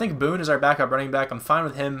 so I think Boone is our backup running back. I'm fine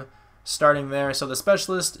with him starting there. So the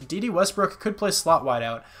specialist, D.D. Westbrook, could play slot wide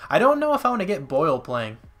out. I don't know if I want to get Boyle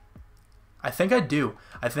playing. I think I do.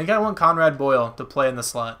 I think I want Conrad Boyle to play in the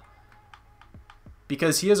slot,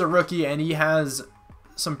 because he is a rookie and he has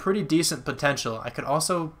some pretty decent potential. I could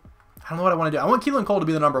also, I don't know what I want to do. I want Keelan Cole to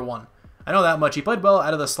be the number 1. I know that much. He played well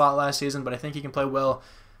out of the slot last season, but I think he can play well,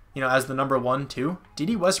 you know, as the number 1 too.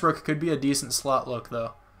 D.D. Westbrook could be a decent slot look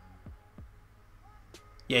though.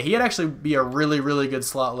 Yeah, he'd actually be a really, really good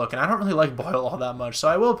slot look, and I don't really like Boyle all that much, so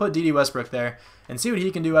I will put D.D. Westbrook there and see what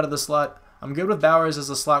he can do out of the slot. I'm good with Bowers as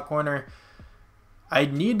a slot corner. I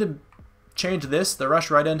need to change this. The rush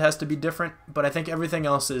right end has to be different, but I think everything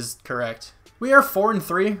else is correct. We are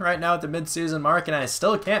 4-3 right now at the midseason mark, and I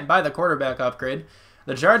still can't buy the quarterback upgrade.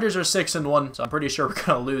 The Chargers are 6-1, so I'm pretty sure we're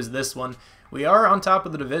going to lose this one. We are on top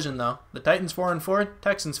of the division, though. The Titans 4-4,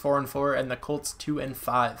 Texans 4-4, and the Colts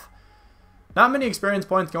 2-5. Not many experience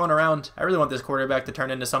points going around. I really want this quarterback to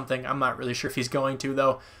turn into something. I'm not really sure if he's going to,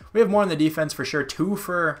 though. We have more on the defense for sure. 2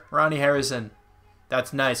 for Ronnie Harrison.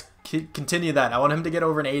 That's nice. Continue that. I want him to get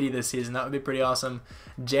over an 80 this season. That would be pretty awesome.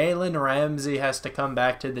 Jalen Ramsey has to come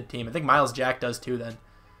back to the team. I think Miles Jack does too then.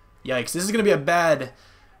 Yikes. This is going to be a bad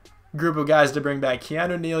group of guys to bring back.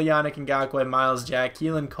 Keanu Neal, Yannick Ngakoue, Miles Jack,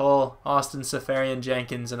 Keelan Cole, Austin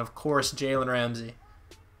Seferian-Jenkins, and of course Jalen Ramsey.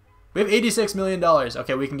 We have $86 million.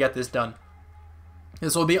 Okay, we can get this done.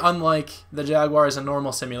 This will be unlike the Jaguars in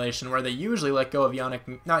normal simulation, where they usually let go of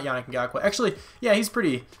not Yannick Ngakoue. Actually, yeah, he's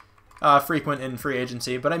pretty frequent in free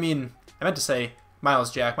agency, but I mean, I meant to say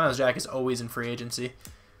Miles Jack. Miles Jack is always in free agency.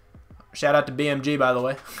 Shout out to BMG, by the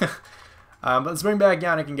way. But let's bring back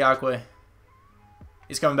Yannick Ngakoue.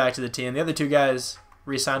 He's coming back to the team. The other 2 guys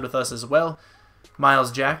re-signed with us as well.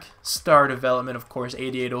 Miles Jack, star development, of course,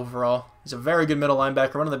 88 overall. He's a very good middle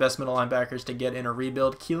linebacker, one of the best middle linebackers to get in a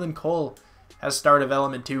rebuild. Keelan Cole has star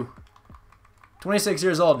development too. 26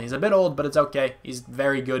 years old. He's a bit old, but it's okay. He's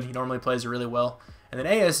very good. He normally plays really well. And then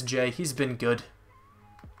ASJ, he's been good.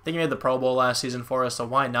 I think he made the Pro Bowl last season for us, so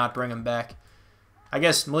why not bring him back? I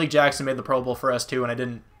guess Malik Jackson made the Pro Bowl for us too, and I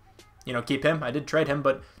didn't, you know, keep him. I did trade him,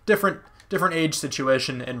 but different age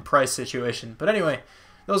situation and price situation. But anyway,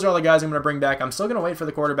 those are all the guys I'm going to bring back. I'm still going to wait for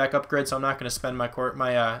the quarterback upgrade, so I'm not going to spend my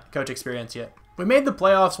coach experience yet. We made the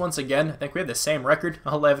playoffs once again. I think we had the same record,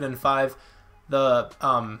 11-5.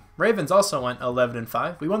 The Ravens also went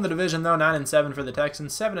 11-5. We won the division, though, 9-7 for the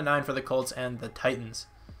Texans, 7-9 for the Colts and the Titans.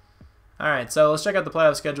 All right, so let's check out the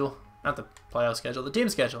playoff schedule. Not the playoff schedule, the team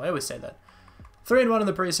schedule. I always say that. 3-1 in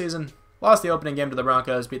the preseason. Lost the opening game to the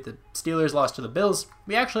Broncos. Beat the Steelers. Lost to the Bills.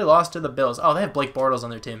 We actually lost to the Bills. Oh, they have Blake Bortles on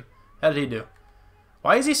their team. How did he do?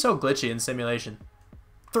 Why is he so glitchy in simulation?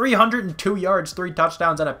 302 yards, 3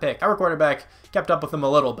 touchdowns, and a pick. Our quarterback kept up with him a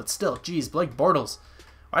little, but still, geez, Blake Bortles.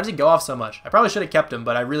 Why does he go off so much? I probably should have kept him,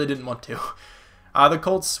 but I really didn't want to. The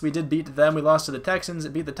Colts, we did beat them. We lost to the Texans.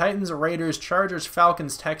 It beat the Titans, Raiders, Chargers,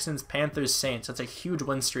 Falcons, Texans, Panthers, Saints. That's a huge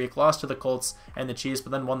win streak. Lost to the Colts and the Chiefs,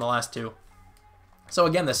 but then won the last two. So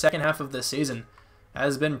again, the second half of this season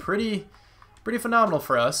has been pretty phenomenal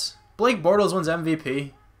for us. Blake Bortles wins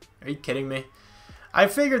MVP. Are you kidding me? I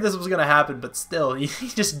figured this was going to happen, but still, he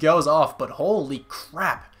just goes off. But holy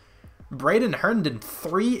crap. Braden Herndon,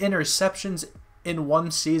 3 interceptions in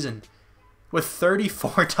one season with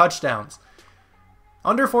 34 touchdowns.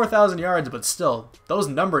 Under 4,000 yards, but still, those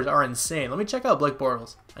numbers are insane. Let me check out Blake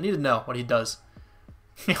Bortles. I need to know what he does.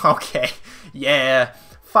 Okay, yeah,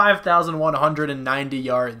 5,190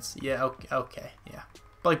 yards. Yeah, okay, yeah.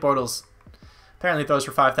 Blake Bortles apparently throws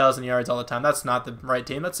for 5,000 yards all the time. That's not the right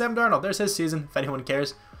team. That's Sam Darnold. There's his season, if anyone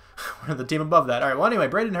cares. We're the team above that. All right, well, anyway,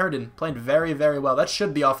 Braden Herndon played very, very well. That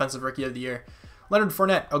should be Offensive Rookie of the Year. Leonard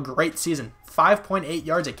Fournette, a great season. 5.8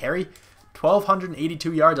 yards a carry.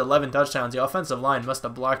 1,282 yards, 11 touchdowns. The offensive line must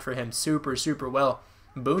have blocked for him super well.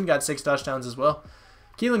 Boone got 6 touchdowns as well.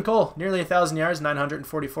 Keelan Cole, nearly 1,000 yards,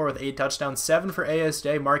 944 with 8 touchdowns. 7 for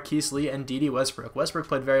ASJ, Marquise Lee, and Dede Westbrook. Westbrook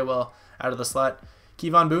played very well out of the slot.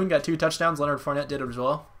 Kevon Boone got 2 touchdowns. Leonard Fournette did as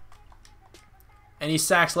well. Any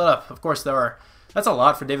sacks let up? Of course there are. That's a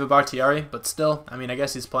lot for David Bakhtiari, but still, I mean, I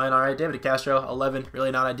guess he's playing all right. David Castro, 11,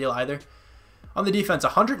 really not ideal either. On the defense,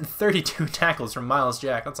 132 tackles from Miles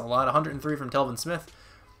Jack. That's a lot. 103 from Telvin Smith.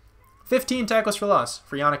 15 tackles for loss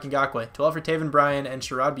for Yannick Ngakoue. 12 for Taven Bryan and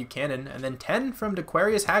Sherrod Buchanan. And then 10 from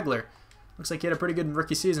DeQuarius Hagler. Looks like he had a pretty good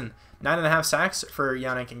rookie season. 9.5 sacks for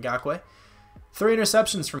Yannick Ngakoue. 3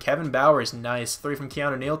 interceptions from Kevin Bowers. Nice. 3 from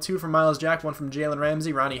Keanu Neal. 2 from Miles Jack. 1 from Jalen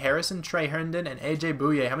Ramsey, Ronnie Harrison, Trey Herndon, and AJ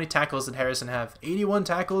Bouye. How many tackles did Harrison have? 81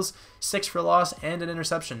 tackles, 6 for loss, and an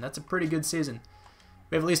interception. That's a pretty good season.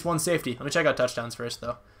 We have at least 1 safety. Let me check out touchdowns first,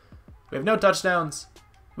 though. We have no touchdowns.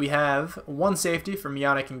 We have 1 safety from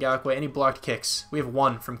Yannick Ngakoue. Any blocked kicks? We have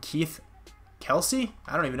 1 from Keith Kelsey?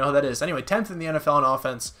 I don't even know who that is. Anyway, 10th in the NFL on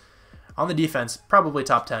offense. On the defense, probably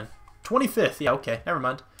top 10. 25th. Yeah, okay. Never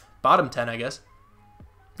mind. Bottom 10, I guess.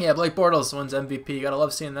 Yeah, Blake Bortles wins MVP. You gotta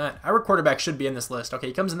love seeing that. Our quarterback should be in this list. Okay,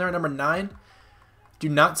 he comes in there at number 9. Do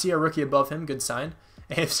not see a rookie above him. Good sign.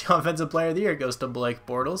 AFC Offensive Player of the Year goes to Blake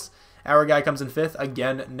Bortles. Our guy comes in 5th.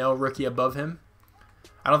 Again, no rookie above him.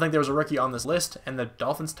 I don't think there was a rookie on this list, and the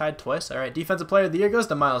Dolphins tied twice. All right, Defensive Player of the Year goes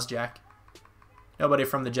to Miles Jack. Nobody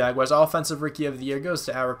from the Jaguars. Offensive Rookie of the Year goes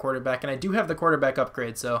to our quarterback, and I do have the quarterback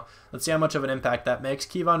upgrade, so let's see how much of an impact that makes.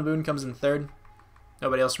 Kevon Boone comes in 3rd.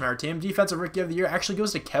 Nobody else from our team. Defensive Rookie of the Year actually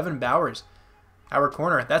goes to Kevin Bowers, our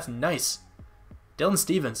corner. That's nice. Dylan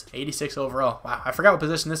Stevens, 86 overall. Wow, I forgot what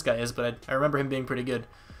position this guy is, but I remember him being pretty good.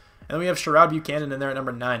 And then we have Sherrod Buchanan in there at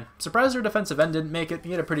number 9. Surprised our defensive end didn't make it.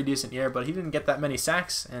 He had a pretty decent year, but he didn't get that many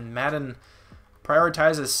sacks, and Madden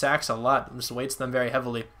prioritizes sacks a lot, just weights them very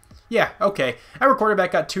heavily. Yeah, okay. Our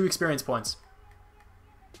quarterback got 2 experience points.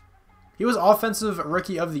 He was Offensive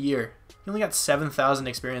Rookie of the Year. He only got 7,000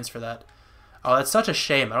 experience for that. Oh, that's such a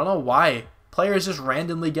shame. I don't know why. Players just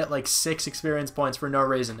randomly get like 6 experience points for no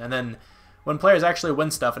reason, and then when players actually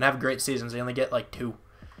win stuff and have great seasons, they only get like 2.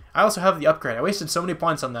 I also have the upgrade. I wasted so many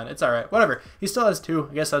points on that. It's alright. Whatever. He still has 2.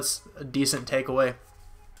 I guess that's a decent takeaway.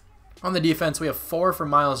 On the defense, we have 4 for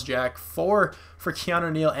Miles Jack, 4 for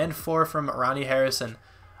Keanu Neal, and 4 from Ronnie Harrison.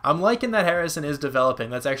 I'm liking that Harrison is developing.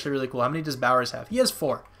 That's actually really cool. How many does Bowers have? He has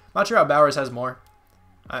 4. Not sure how Bowers has more.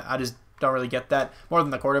 I just don't really get that. More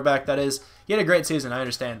than the quarterback, that is. He had a great season, I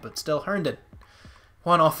understand, but still earned it.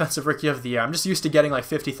 1 Offensive Rookie of the Year. I'm just used to getting like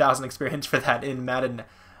 50,000 experience for that in Madden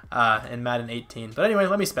 18. But anyway,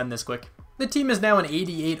 let me spend this quick. The team is now an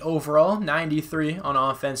 88 overall, 93 on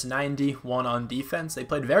offense, 91 on defense. They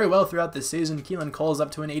played very well throughout this season. Keelan Cole's up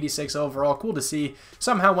to an 86 overall. Cool to see.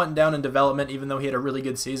 Somehow went down in development even though he had a really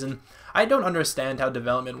good season. I don't understand how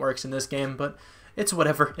development works in this game, but it's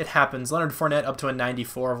whatever. It happens. Leonard Fournette up to a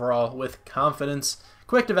 94 overall with confidence.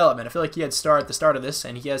 Quick development. I feel like he had star at the start of this,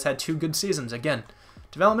 and he has had 2 good seasons. Again,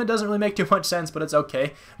 development doesn't really make too much sense, but it's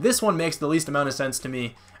okay. This one makes the least amount of sense to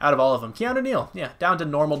me out of all of them. Keanu Neal, yeah, down to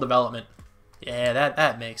normal development. Yeah,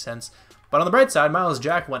 that makes sense. But on the bright side, Miles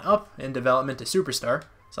Jack went up in development to superstar,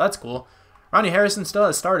 so that's cool. Ronnie Harrison still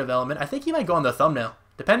has star development. I think he might go on the thumbnail.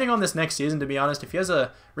 Depending on this next season, to be honest, if he has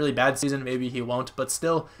a really bad season, maybe he won't. But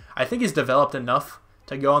still, I think he's developed enough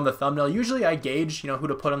to go on the thumbnail. Usually I gauge, who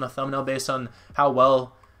to put on the thumbnail based on how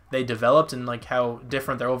well they developed and like how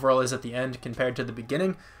different their overall is at the end compared to the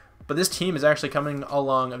beginning. But this team is actually coming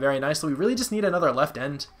along very nicely. We really just need another left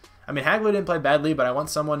end. I mean, Hagler didn't play badly, but I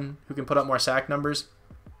want someone who can put up more sack numbers,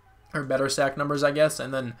 or better sack numbers, I guess.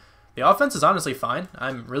 And then the offense is honestly fine.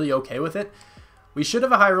 I'm really okay with it. We should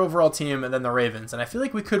have a higher overall team than the Ravens, and I feel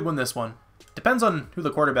like we could win this one. Depends on who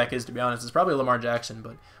the quarterback is, to be honest. It's probably Lamar Jackson,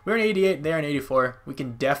 but we're in 88, they're in 84. We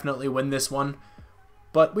can definitely win this one,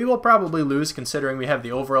 but we will probably lose considering we have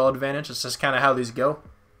the overall advantage. It's just kind of how these go.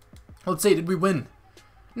 Let's see, did we win?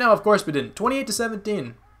 No, of course we didn't.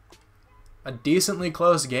 28-17. A decently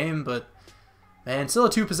close game, but man, still a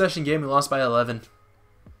 2-possession game. We lost by 11.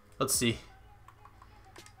 Let's see.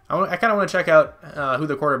 I kind of want to check out who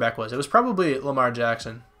the quarterback was. It was probably Lamar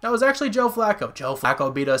Jackson. That was actually Joe Flacco. Joe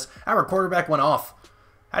Flacco beat us. Our quarterback went off.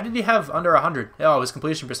 How did he have under 100? Oh, his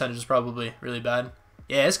completion percentage was probably really bad.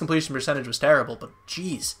 Yeah, his completion percentage was terrible, but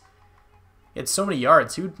jeez. He had so many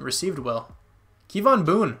yards. He received well. Kevon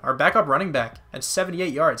Boone, our backup running back, had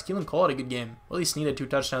 78 yards. Keelan Cole had a good game. Well, at least needed 2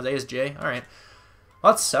 touchdowns. ASJ. All right.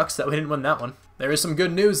 Well, that sucks that we didn't win that one. There is some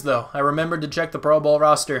good news, though. I remembered to check the Pro Bowl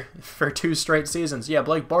roster for 2 straight seasons. Yeah,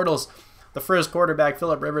 Blake Bortles, the first quarterback,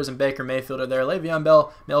 Phillip Rivers and Baker Mayfield are there. Le'Veon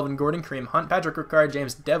Bell, Melvin Gordon, Kareem Hunt, Patrick Ricard,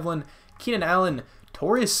 James Devlin, Keenan Allen,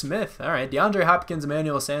 Torrey Smith. All right, DeAndre Hopkins,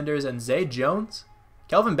 Emmanuel Sanders, and Zay Jones.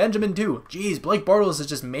 Kelvin Benjamin, too. Jeez, Blake Bortles is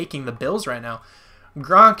just making the Bills right now.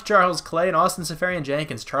 Gronk, Charles Clay, and Austin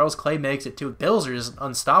Seferian-Jenkins. Charles Clay makes it, too. Bills are just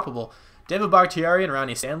unstoppable. David Bakhtiari and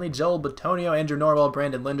Ronnie Stanley, Joel Batonio, Andrew Norwell,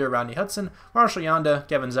 Brandon Linder, Rodney Hudson, Marshall Yonda,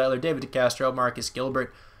 Kevin Zeitler, David DeCastro, Marcus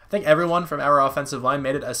Gilbert. I think everyone from our offensive line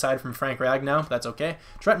made it aside from Frank Ragnow. That's okay.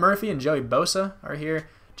 Trent Murphy and Joey Bosa are here.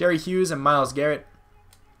 Jerry Hughes and Myles Garrett.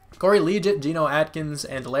 Corey Liuget, Geno Atkins,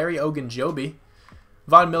 and Larry Ogunjobi.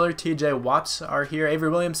 Von Miller, TJ Watts are here. Avery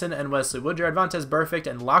Williamson and Wesley Woodyard. Vontaze Burfict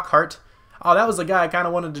and Lockhart. Oh, that was the guy I kind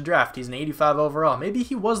of wanted to draft. He's an 85 overall. Maybe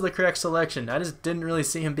he was the correct selection. I just didn't really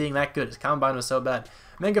see him being that good. His combine was so bad.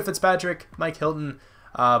 Minka Fitzpatrick, Mike Hilton,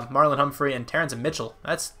 Marlon Humphrey, and Terrence Mitchell.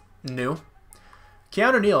 That's new.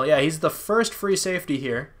 Keanu Neal, yeah, he's the first free safety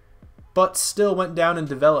here, but still went down in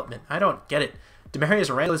development. I don't get it.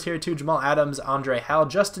 Demarius Randall is here too. Jamal Adams, Andre Howell,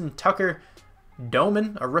 Justin Tucker,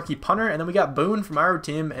 Doman, a rookie punter, and then we got Boone from our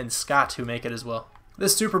team and Scott who make it as well.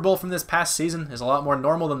 This Super Bowl from this past season is a lot more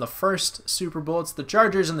normal than the first Super Bowl. It's the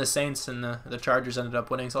Chargers and the Saints, and the Chargers ended up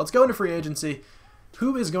winning. So let's go into free agency.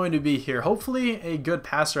 Who is going to be here? Hopefully a good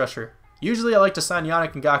pass rusher. Usually I like to sign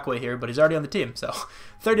Yannick Ngakoue here, but he's already on the team. So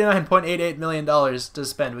 $39.88 million to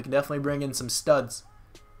spend. We can definitely bring in some studs.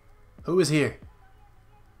 Who is here?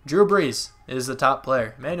 Drew Brees is the top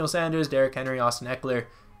player. Emmanuel Sanders, Derrick Henry, Austin Eckler,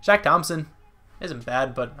 Shaq Thompson. Isn't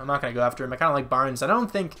bad, but I'm not going to go after him. I kind of like Barnes. I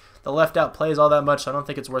don't think the left out plays all that much, so I don't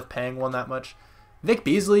think it's worth paying one that much. Vic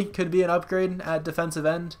Beasley could be an upgrade at defensive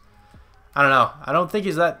end. I don't know. I don't think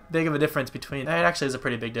he's that big of a difference between... It actually is a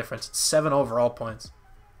pretty big difference. It's 7 overall points.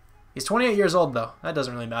 He's 28 years old, though. That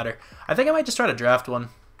doesn't really matter. I think I might just try to draft one.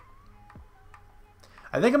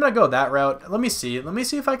 I think I'm going to go that route. Let me see. Let me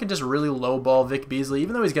see if I can just really lowball Vic Beasley,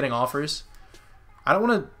 even though he's getting offers. I don't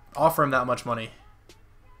want to offer him that much money.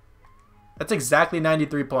 That's exactly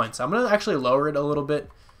 93 points. I'm going to actually lower it a little bit.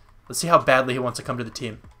 Let's see how badly he wants to come to the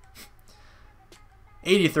team.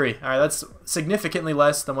 83. All right, that's significantly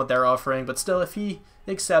less than what they're offering, but still, if he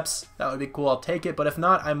accepts, that would be cool. I'll take it, but if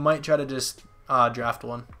not, I might try to just draft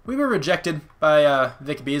one. We were rejected by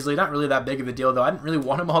Vic Beasley. Not really that big of a deal, though. I didn't really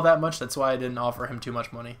want him all that much. That's why I didn't offer him too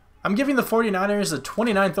much money. I'm giving the 49ers a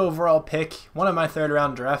 29th overall pick, one of my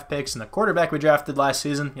third-round draft picks, and the quarterback we drafted last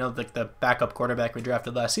season, you know, the backup quarterback we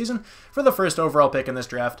drafted last season, for the first overall pick in this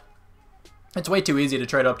draft. It's way too easy to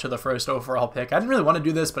trade up to the first overall pick. I didn't really want to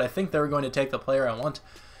do this, but I think they were going to take the player I want.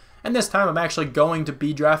 And this time I'm actually going to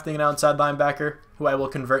be drafting an outside linebacker, who I will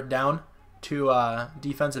convert down to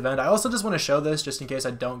defensive end. I also just want to show this, just in case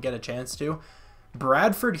I don't get a chance to.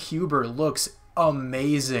 Bradford Huber looks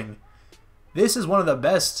amazing. This is one of the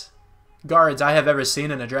best guards I have ever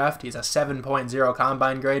seen in a draft. He's a 7.0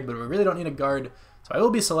 combine grade, but we really don't need a guard. So I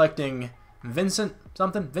will be selecting Vincent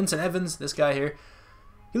Evans, this guy here.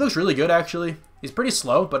 He looks really good, actually. He's pretty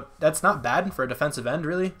slow, but that's not bad for a defensive end,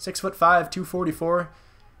 really. 6'5", 244.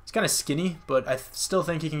 He's kind of skinny, but I still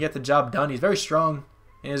think he can get the job done. He's very strong, and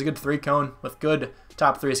he has a good 3-cone with good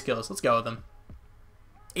top 3 skills. Let's go with him.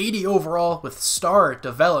 80 overall with star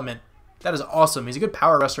development. That is awesome. He's a good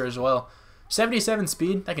power rusher as well. 77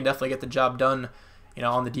 speed, that can definitely get the job done, you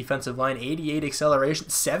know, on the defensive line. 88 acceleration,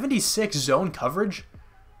 76 zone coverage.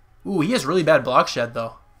 Ooh, he has really bad block shed,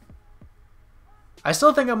 though. I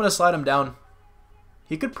still think I'm going to slide him down.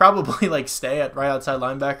 He could probably, like, stay at right outside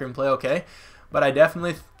linebacker and play okay, but I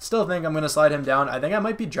definitely still think I'm going to slide him down. I think I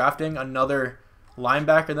might be drafting another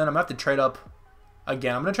linebacker, then I'm going to have to trade up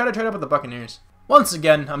again. I'm going to try to trade up with the Buccaneers. Once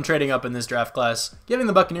again, I'm trading up in this draft class, giving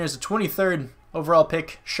the Buccaneers a 23rd overall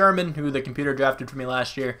pick, Sherman, who the computer drafted for me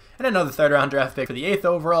last year, and another 3rd-round draft pick for the 8th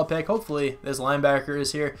overall pick. Hopefully, this linebacker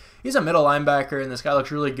is here. He's a middle linebacker, and this guy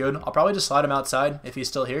looks really good. I'll probably just slide him outside if he's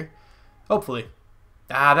still here. Hopefully.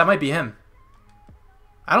 Ah, that might be him.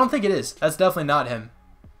 I don't think it is. That's definitely not him.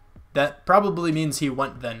 That probably means he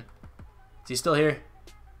went then. Is he still here?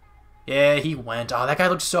 Yeah, he went. Oh, that guy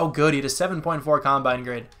looks so good. He had a 7.4 combine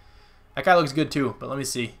grade. That guy looks good too, but let me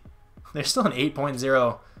see. There's still an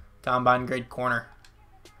 8.0 combine grade corner.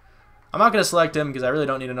 I'm not going to select him because I really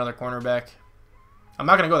don't need another cornerback. I'm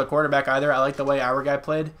not going to go with a quarterback either. I like the way our guy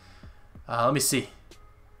played. Let me see.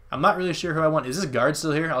 I'm not really sure who I want. Is this guard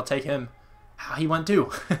still here? I'll take him. Ah, he went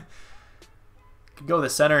too. Could go with the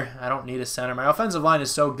center. I don't need a center. My offensive line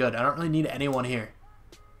is so good. I don't really need anyone here.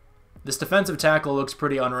 This defensive tackle looks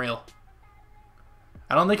pretty unreal.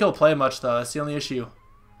 I don't think he'll play much though. That's the only issue.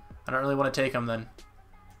 I don't really want to take him then.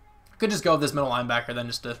 I could just go with this middle linebacker then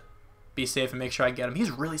just to be safe and make sure I get him.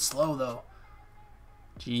 He's really slow though.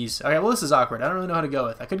 Jeez. Okay, well this is awkward. I don't really know how to go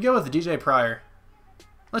with. I could go with DJ Pryor.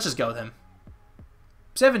 Let's just go with him.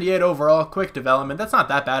 78 overall, quick development. That's not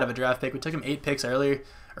that bad of a draft pick. We took him 8 picks earlier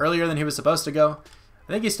than he was supposed to go.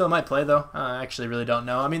 I think he still might play though. I actually really don't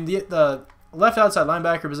know. I mean the left outside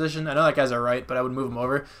linebacker position, I know that guy's alright, but I would move him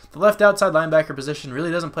over. The left outside linebacker position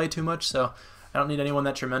really doesn't play too much, so I don't need anyone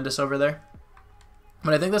that tremendous over there.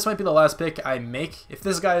 But I think this might be the last pick I make. If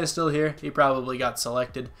this guy is still here, he probably got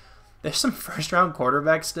selected. There's some first-round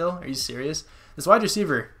quarterbacks still. Are you serious? This wide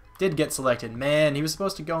receiver did get selected. Man, he was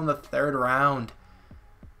supposed to go in the 3rd round.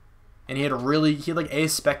 And he had like a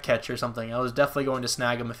spec catch or something. I was definitely going to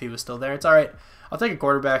snag him if he was still there. It's alright. I'll take a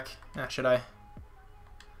quarterback. Should I?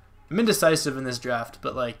 I'm indecisive in this draft,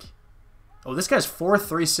 but like... Oh, this guy's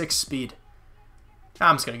 4.36 speed.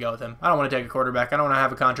 I'm just going to go with him. I don't want to take a quarterback. I don't want to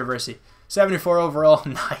have a controversy. 74 overall,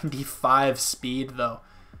 95 speed, though.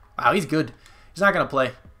 Wow, he's good. He's not going to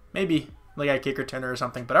play. Maybe like a kick returner or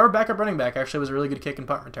something. But our backup running back actually was a really good kick and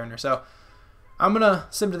punt returner. So I'm going to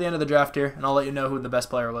sim to the end of the draft here, and I'll let you know who the best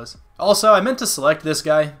player was. Also, I meant to select this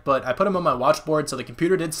guy, but I put him on my watch board, so the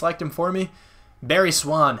computer did select him for me. Barry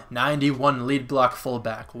Swan, 91 lead block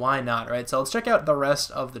fullback. Why not, right? So let's check out the rest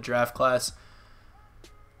of the draft class.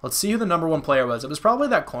 Let's see who the #1 player was. It was probably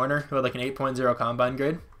that corner who had like an 8.0 combine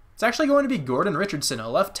grade. It's actually going to be Gordon Richardson, a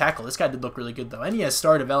left tackle. This guy did look really good, though. And he has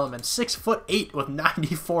star development. 6'8" with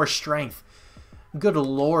 94 strength. Good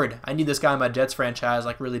lord. I need this guy in my Jets franchise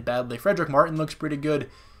like really badly. Frederick Martin looks pretty good.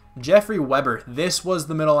 Jeffrey Weber. This was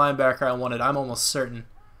the middle linebacker I wanted. I'm almost certain.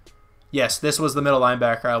 Yes, this was the middle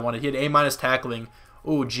linebacker I wanted. He had A- tackling.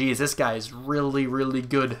 Oh, geez. This guy is really, really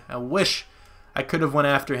good. I wish I could have went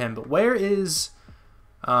after him. But where is...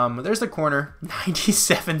 there's the corner.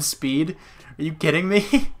 97 speed. Are you kidding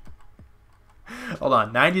me? Hold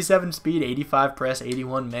on. 97 speed, 85 press,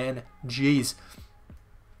 81 man. Jeez.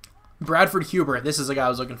 Bradford Huber. This is the guy I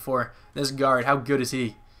was looking for. This guard. How good is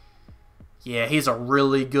he? Yeah, he's a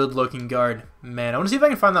really good looking guard. Man, I want to see if I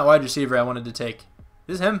can find that wide receiver I wanted to take.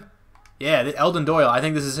 Is this him? Yeah, Eldon Doyle. I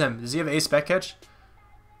think this is him. Does he have a spec catch?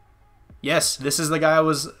 Yes, this is the guy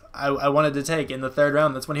I wanted to take in the 3rd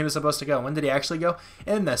round. That's when he was supposed to go. When did he actually go?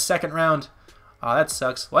 In the 2nd round. Oh, that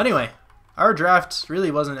sucks. Well, anyway, our draft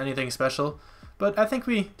really wasn't anything special, but I think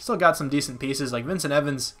we still got some decent pieces, like Vincent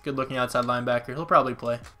Evans, good-looking outside linebacker. He'll probably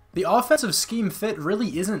play. The offensive scheme fit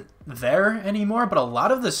really isn't there anymore, but a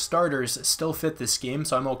lot of the starters still fit the scheme,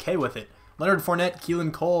 so I'm okay with it. Leonard Fournette,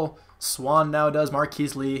 Keelan Cole, Swan now does,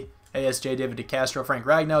 Marquise Lee, ASJ, David DeCastro, Frank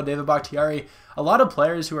Ragnow, David Bakhtiari. A lot of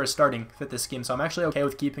players who are starting fit this scheme, so I'm actually okay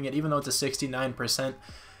with keeping it, even though it's a 69%.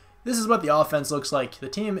 This is what the offense looks like. The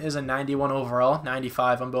team is a 91 overall,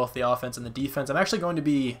 95 on both the offense and the defense. I'm actually going to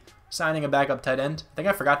be signing a backup tight end. I think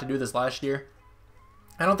I forgot to do this last year.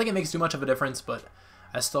 I don't think it makes too much of a difference, but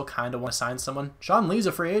I still kind of want to sign someone. Sean Lee's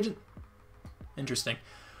a free agent. Interesting.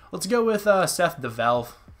 Let's go with Seth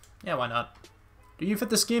DeValve. Yeah, why not? Do you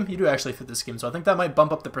fit the scheme? You do actually fit the scheme, so I think that might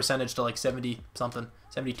bump up the percentage to like 70-something.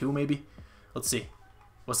 72 maybe? Let's see.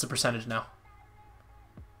 What's the percentage now?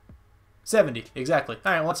 70, exactly.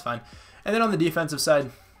 All right, well, that's fine. And then on the defensive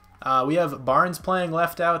side, we have Barnes playing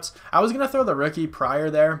left out. I was going to throw the rookie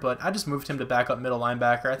Pryor there, but I just moved him to backup middle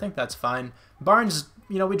linebacker. I think that's fine. Barnes,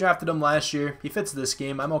 you know, we drafted him last year. He fits this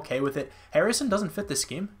scheme. I'm okay with it. Harrison doesn't fit this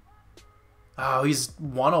scheme. Oh, he's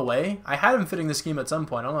 1 away. I had him fitting the scheme at some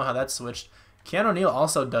point. I don't know how that switched. Keanu Neal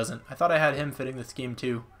also doesn't. I thought I had him fitting the scheme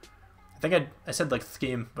too. I think I said like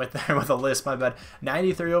scheme right there with a list. My bad.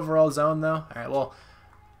 93 overall zone though. All right, well,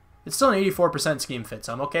 it's still an 84% scheme fit,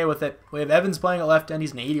 so I'm okay with it. We have Evans playing at left end.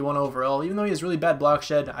 He's an 81 overall. Even though he has really bad block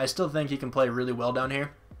shed, I still think he can play really well down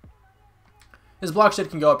here. His block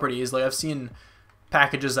shed can go up pretty easily. I've seen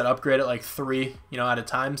packages that upgrade at like 3, at a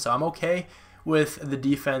time, so I'm okay with the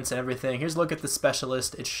defense and everything. Here's a look at the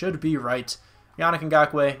specialist. It should be right. Yannick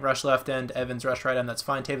Ngakoue, rush left end. Evans, rush right end. That's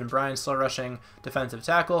fine. Taven Bryan, slow rushing defensive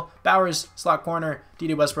tackle. Bowers, slot corner.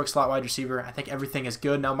 D.D. Westbrook, slot wide receiver. I think everything is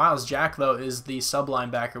good. Now, Miles Jack, though, is the sub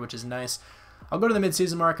linebacker, which is nice. I'll go to the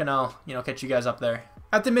midseason mark, and I'll, catch you guys up there.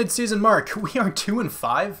 At the midseason mark, we are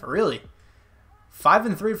 2-5. Really?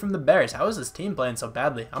 5-3 from the Bears. How is this team playing so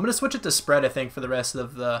badly? I'm gonna switch it to spread, I think, for the rest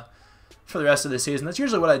of the season. That's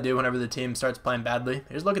usually what I do whenever the team starts playing badly.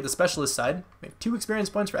 Here's a look at the specialist side. We have 2 experience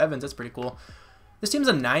points for Evans. That's pretty cool. This team's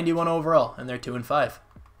a 91 overall, and they're 2-5.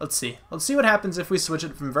 Let's see. Let's see what happens if we switch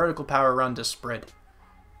it from vertical power run to spread.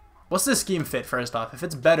 What's this scheme fit, first off? If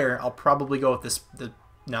it's better, I'll probably go with this.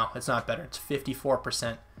 No, it's not better. It's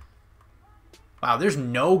 54%. Wow, there's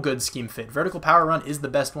no good scheme fit. Vertical power run is the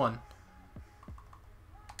best one.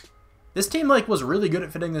 This team, was really good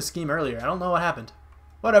at fitting this scheme earlier. I don't know what happened.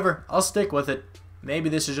 Whatever. I'll stick with it. Maybe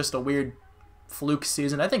this is just a weird fluke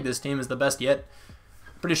season. I think this team is the best yet.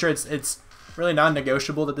 Pretty sure it's really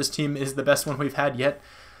non-negotiable that this team is the best one we've had yet.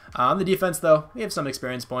 On the defense, though, we have some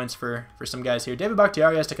experience points for some guys here. David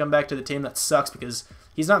Bakhtiari has to come back to the team. That sucks because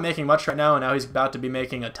he's not making much right now, and now he's about to be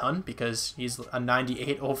making a ton because he's a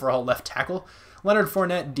 98 overall left tackle. Leonard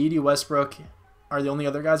Fournette, D.D. Westbrook are the only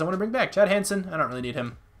other guys I want to bring back. Chad Hansen, I don't really need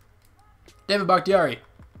him. David Bakhtiari,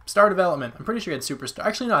 star development. I'm pretty sure he had superstar.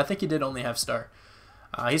 Actually, no, I think he did only have star.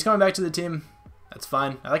 He's coming back to the team. That's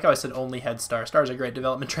fine. I like how I said only had star. Star is a great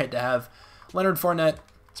development trait to have. Leonard Fournette,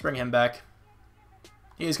 let's bring him back.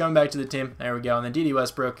 He's coming back to the team. There we go. And then D.D.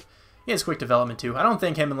 Westbrook, he has quick development too. I don't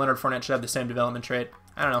think him and Leonard Fournette should have the same development trait.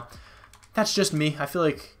 I don't know. That's just me. I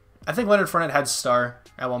think Leonard Fournette had star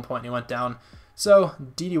at one point and he went down. So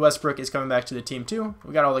D.D. Westbrook is coming back to the team too.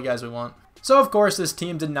 We got all the guys we want. So of course this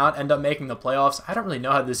team did not end up making the playoffs. I don't really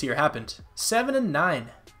know how this year happened. 7-9.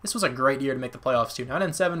 This was a great year to make the playoffs too.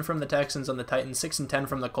 9-7 from the Texans and the Titans. 6-10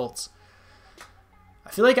 from the Colts.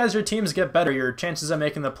 I feel like as your teams get better, your chances of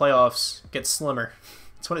making the playoffs get slimmer.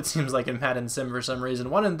 That's what it seems like in Madden Sim for some reason.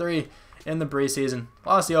 1-3 in the preseason.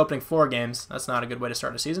 Lost the opening 4 games. That's not a good way to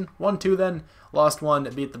start a season. 1-2 then. Lost 1,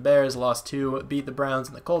 beat the Bears. Lost 2, beat the Browns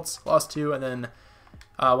and the Colts. Lost 2, and then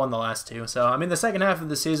won the last 2. So, I mean, the second half of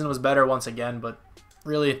the season was better once again, but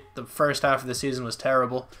really the first half of the season was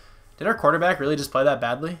terrible. Did our quarterback really just play that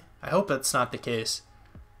badly? I hope that's not the case.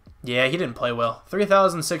 Yeah, he didn't play well.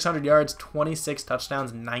 3,600 yards, 26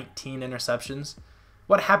 touchdowns, 19 interceptions.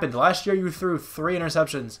 What happened? Last year you threw 3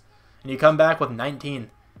 interceptions, and you come back with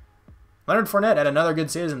 19. Leonard Fournette had another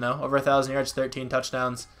good season, though. Over 1,000 yards, 13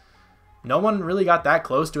 touchdowns. No one really got that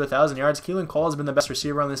close to 1,000 yards. Keelan Cole has been the best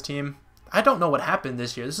receiver on this team. I don't know what happened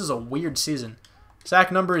this year. This is a weird season.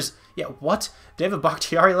 Sack numbers, yeah, what? David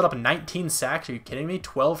Bakhtiari let up 19 sacks. Are you kidding me?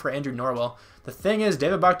 12 for Andrew Norwell. The thing is,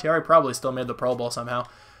 David Bakhtiari probably still made the Pro Bowl somehow.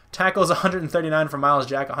 Tackles, 139 from Miles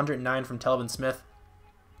Jack, 109 from Telvin Smith.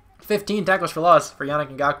 15 tackles for loss for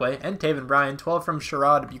Yannick Ngakoue and Taven Bryan, 12 from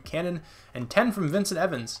Sherrod Buchanan, and 10 from Vincent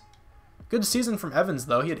Evans. Good season from Evans,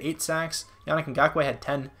 though. He had 8 sacks. Yannick Ngakoue had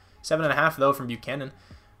 10. 7.5, though, from Buchanan.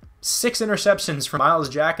 6 interceptions from Miles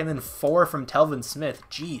Jack, and then 4 from Telvin Smith.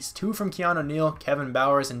 Jeez. 2 from Keanu Neal, Kevin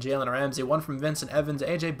Bowers, and Jalen Ramsey. 1 from Vincent Evans,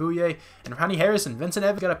 A.J. Bouye, and Ronnie Harrison. Vincent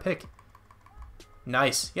Evans got a pick.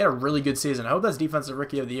 Nice. He had a really good season. I hope that's Defensive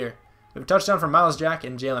Rookie of the Year. We have a touchdown from Miles Jack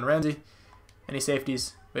and Jalen Ramsey. Any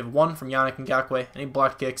safeties? We have 1 from Yannick Ngakoue. Any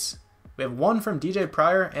blocked kicks? We have 1 from DJ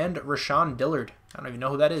Pryor and Rashawn Dillard. I don't even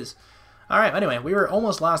know who that is. Alright, anyway, we were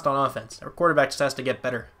almost last on offense. Our quarterback just has to get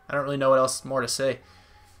better. I don't really know what else more to say.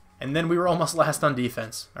 And then we were almost last on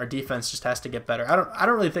defense. Our defense just has to get better. I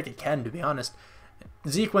don't really think it can, to be honest.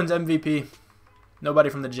 Zeke wins MVP. Nobody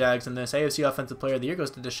from the Jags in this. AFC Offensive Player of the Year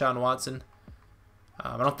goes to Deshaun Watson.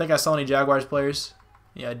 I don't think I saw any Jaguars players.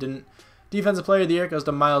 Yeah, I didn't. Defensive Player of the Year goes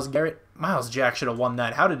to Myles Garrett. Myles Jack should have won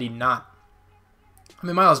that. How did he not? I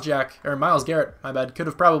mean, Myles Garrett, my bad, could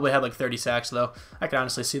have probably had like 30 sacks, though. I can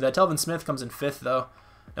honestly see that. Telvin Smith comes in 5th, though.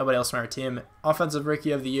 Nobody else from our team. Offensive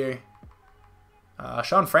Rookie of the Year.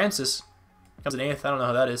 Sean Francis comes in 8th. I don't know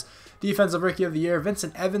who that is. Defensive Rookie of the Year.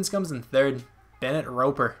 Vincent Evans comes in 3rd. Bennett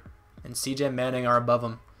Roper and CJ Manning are above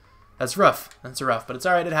him. That's rough. That's rough, but it's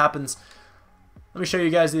alright. It happens. Let me show you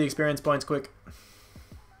guys the experience points quick.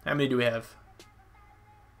 How many do we have?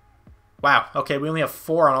 Wow. Okay, we only have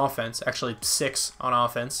 4 on offense. Actually, 6 on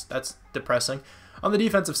offense. That's depressing. On the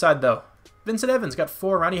defensive side, though, Vincent Evans got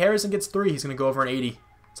 4. Ronnie Harrison gets 3. He's going to go over an 80.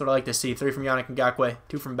 That's what I like to see. 3 from Yannick Ngakoue,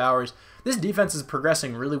 2 from Bowers. This defense is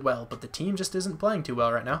progressing really well, but the team just isn't playing too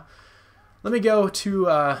well right now. Let me go to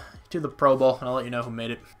the Pro Bowl, and I'll let you know who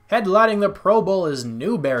made it. Headlining the Pro Bowl is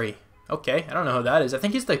Newberry. Okay, I don't know who that is. I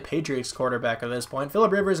think he's the Patriots quarterback at this point.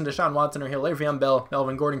 Phillip Rivers and Deshaun Watson are here. Le'Veon Bell,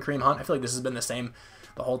 Melvin Gordon, Kareem Hunt. I feel like this has been the same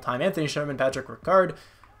the whole time. Anthony Sherman, Patrick Ricard,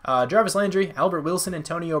 Jarvis Landry, Albert Wilson,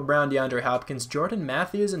 Antonio Brown, DeAndre Hopkins, Jordan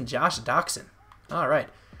Matthews, and Josh Doxson. All right.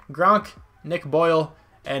 Gronk, Nick Boyle,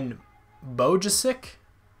 and Bojicic,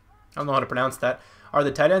 I don't know how to pronounce that, are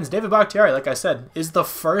the tight ends. David Bakhtiari, like I said, is the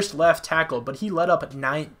first left tackle, but he led up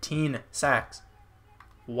 19 sacks.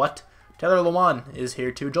 What? Taylor Lewan is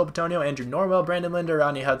here too. Joel Bitonio, Andrew Norwell, Brandon Linder,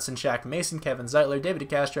 Rodney Hudson, Shaq Mason, Kevin Zeitler, David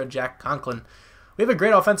DeCastro, Jack Conklin. We have a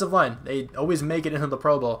great offensive line. They always make it into the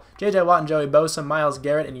Pro Bowl. J.J. Watt and Joey Bosa, Myles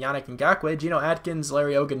Garrett and Yannick Ngakoue, Geno Atkins,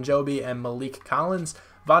 Larry Ogunjobi and Malik Collins,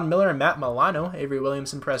 Von Miller and Matt Milano, Avery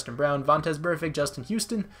Williamson, Preston Brown, Vontaze Burfict, Justin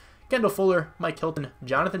Houston, Kendall Fuller, Mike Hilton,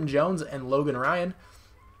 Jonathan Jones, and Logan Ryan.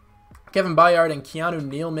 Kevin Byard and Keanu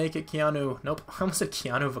Neal make it. I almost said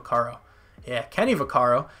Keanu Vaccaro. Yeah, Kenny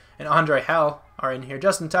Vaccaro and Andre Howell are in here.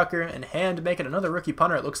 Justin Tucker and Hand make it. Another rookie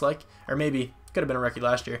punter, it looks like. Or maybe, could have been a rookie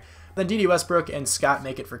last year. Then D.D. Westbrook and Scott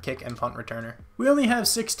make it for kick and punt returner. We only have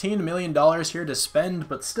 $16 million here to spend,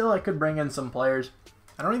 but still I could bring in some players.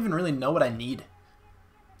 I don't even really know what I need.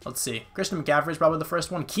 Let's see. Christian McCaffrey is probably the first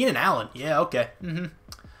one. Keenan Allen. Yeah, okay.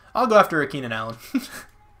 I'll go after a Keenan Allen.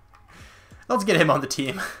 Let's get him on the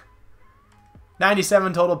team.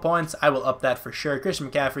 97 total points. I will up that for sure. Christian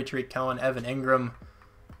McCaffrey, Tariq Cohen, Evan Ingram.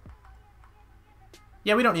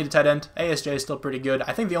 Yeah, we don't need a tight end. ASJ is still pretty good.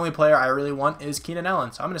 I think the only player I really want is Keenan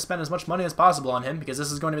Allen, so I'm going to spend as much money as possible on him because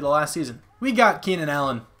this is going to be the last season. We got Keenan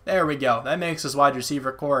Allen. There we go. That makes this wide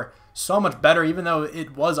receiver core so much better, even though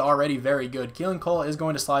it was already very good. Keelan Cole is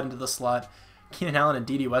going to slide into the slot. Keenan Allen and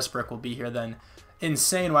D.D. Westbrook will be here then.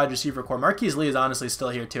 Insane wide receiver core. Marquise Lee is honestly still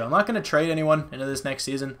here too. I'm not going to trade anyone into this next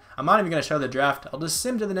season. I'm not even going to show the draft. I'll just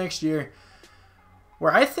sim to the next year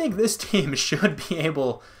where I think this team should be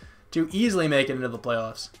able to easily make it into the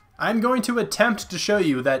playoffs. I'm going to attempt to show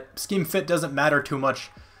you that scheme fit doesn't matter too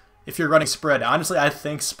much if you're running spread. Honestly, I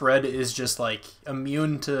think spread is just like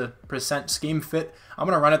immune to percent scheme fit. I'm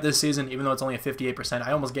going to run it this season, even though it's only a 58%.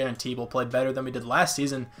 I almost guarantee we'll play better than we did last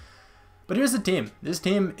season. But here's the team. This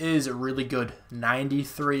team is really good.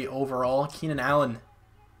 93 overall. Keenan Allen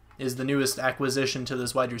is the newest acquisition to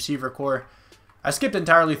this wide receiver core. I skipped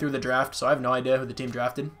entirely through the draft, so I have no idea who the team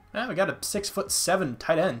drafted. We got a 6'7"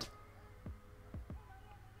 tight end.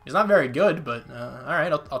 He's not very good, but all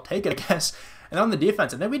right, I'll take it, I guess. And on the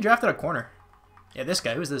defense, and then we drafted a corner. Yeah, this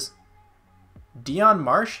guy. Who's this? Dion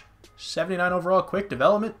Marsh, 79 overall, quick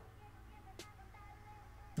development.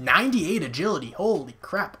 98 agility. Holy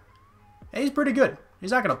crap. Hey, he's pretty good.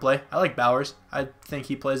 He's not going to play. I like Bowers. I think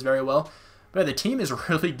he plays very well. But the team is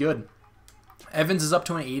really good. Evans is up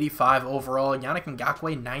to an 85 overall. Yannick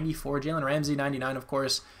Ngakoue, 94. Jalen Ramsey, 99, of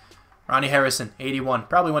course. Ronnie Harrison, 81.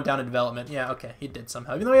 Probably went down in development. Yeah, okay, he did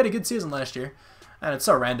somehow. Even though he had a good season last year. And it's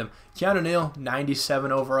so random. Keanu Neal,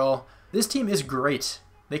 97 overall. This team is great.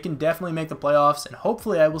 They can definitely make the playoffs, and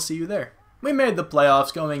hopefully I will see you there. We made the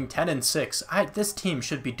playoffs going 10-6. This team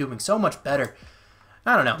should be doing so much better.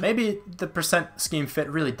 I don't know. Maybe the percent scheme fit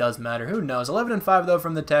really does matter. Who knows? 11-5 though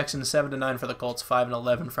from the Texans, 7-9 for the Colts,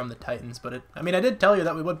 5-11 from the Titans. But I did tell you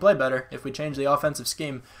that we would play better if we changed the offensive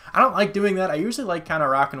scheme. I don't like doing that. I usually like kind of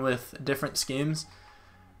rocking with different schemes.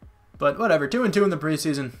 But whatever. 2-2 in the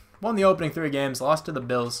preseason. Won the opening 3 games. Lost to the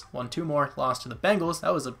Bills. Won 2 more. Lost to the Bengals.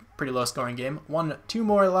 That was a pretty low scoring game. Won 2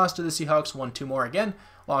 more. Lost to the Seahawks. Won 2 more again.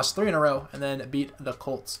 Lost 3 in a row. And then beat the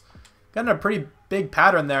Colts. Got in a pretty big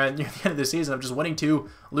pattern there near the end of the season of just winning 2,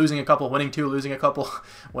 losing a couple, winning 2, losing a couple,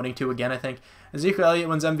 winning 2 again, I think. Ezekiel Elliott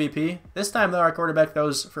wins MVP. This time, though, our quarterback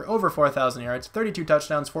goes for over 4,000 yards, 32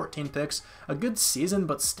 touchdowns, 14 picks. A good season,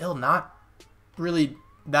 but still not really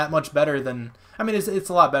that much better than... it's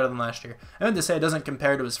a lot better than last year. I meant to say it doesn't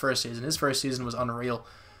compare to his first season. His first season was unreal.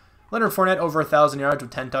 Leonard Fournette over 1,000 yards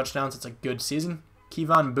with 10 touchdowns. It's a good season.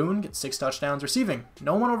 Kevon Boone gets 6 touchdowns. Receiving,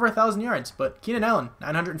 no one over 1,000 yards, but Keenan Allen,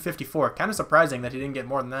 954. Kind of surprising that he didn't get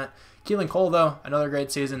more than that. Keelan Cole, though, another great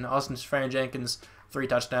season. Austin Seferian-Jenkins, 3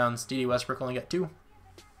 touchdowns. D.D. Westbrook only got 2.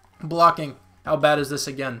 Blocking, how bad is this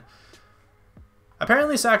again?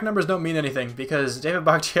 Apparently sack numbers don't mean anything because David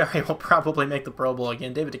Bakhtiari will probably make the Pro Bowl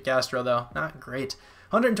again. David DeCastro, though, not great.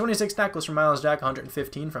 126 tackles from Miles Jack,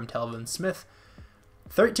 115 from Telvin Smith.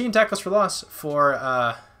 13 tackles for loss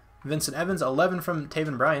for... Vincent Evans, 11 from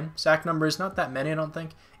Taven Bryan. Sack numbers, not that many, I don't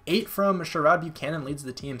think. 8 from Sherrod Buchanan leads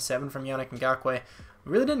the team. 7 from Yannick Ngakoue.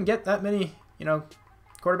 We really didn't get that many,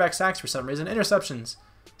 quarterback sacks for some reason. Interceptions,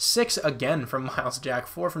 6 again from Miles Jack.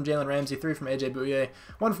 4 from Jalen Ramsey. 3 from AJ Bouye.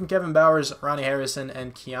 1 from Kevin Bowers, Ronnie Harrison,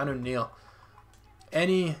 and Keanu Neal.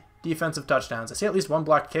 Any defensive touchdowns? I see at least 1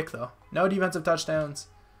 blocked kick, though. No defensive touchdowns.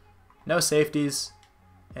 No safeties.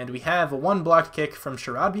 And we have a 1 blocked kick from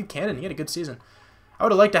Sherrod Buchanan. He had a good season. I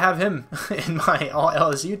would have liked to have him in my all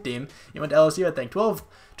LSU team. He went to LSU, I think.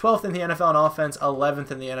 12th in the NFL on offense, 11th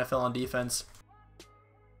in the NFL on defense.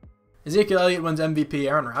 Ezekiel Elliott wins MVP.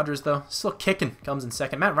 Aaron Rodgers, though, still kicking, comes in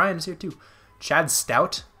second. Matt Ryan is here, too. Chad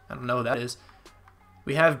Stout, I don't know who that is.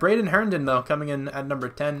 We have Braden Herndon, though, coming in at number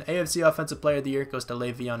 10. AFC Offensive Player of the Year goes to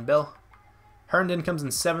Le'Veon Bell. Herndon comes in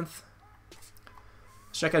 7th.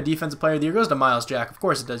 Let's check out Defensive Player of the Year. Goes to Miles Jack. Of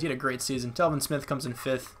course it does. He had a great season. Telvin Smith comes in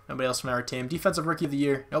 5th. Nobody else from our team. Defensive Rookie of the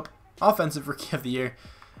Year. Nope. Offensive Rookie of the Year.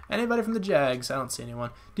 Anybody from the Jags? I don't see anyone.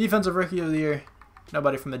 Defensive Rookie of the Year.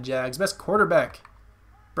 Nobody from the Jags. Best Quarterback.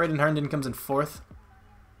 Braden Herndon comes in 4th.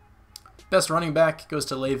 Best Running Back goes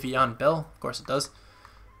to Le'Veon Bell. Of course it does.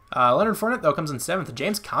 Leonard Fournette, though, comes in 7th.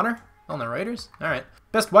 James Conner on the Raiders. All right.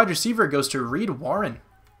 Best Wide Receiver goes to Reed Warren.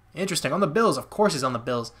 Interesting. On the Bills. Of course he's on the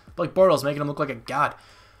Bills. Blake Bortles making him look like a god.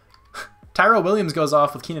 Tyrell Williams goes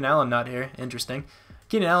off with Keenan Allen not here. Interesting.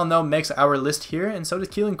 Keenan Allen, though, makes our list here, and so does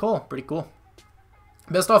Keelan Cole. Pretty cool.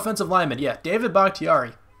 Best Offensive Lineman. Yeah, David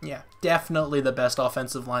Bakhtiari. Yeah, definitely the best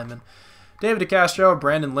offensive lineman. David DeCastro,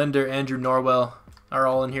 Brandon Linder, Andrew Norwell are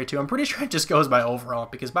all in here, too. I'm pretty sure it just goes by overall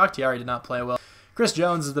because Bakhtiari did not play well. Chris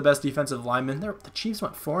Jones is the best defensive lineman. The Chiefs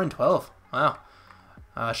went 4-12. Wow.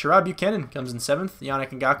 Sherrod Buchanan comes in 7th. Yannick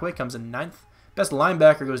Ngakoue comes in 9th. Best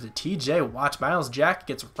linebacker goes to TJ Watt. Miles Jack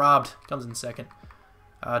gets robbed. Comes in 2nd.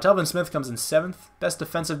 Telvin Smith comes in 7th. Best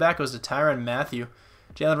defensive back goes to Tyrann Mathieu.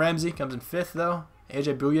 Jalen Ramsey comes in 5th, though.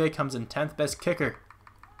 AJ Bouye comes in 10th. Best kicker.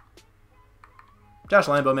 Josh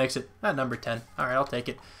Lambo makes it at number 10. All right, I'll take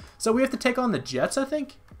it. So we have to take on the Jets, I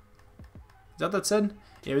think. Is that what that said?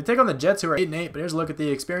 Yeah, we take on the Jets, who are 8-8, but here's a look at the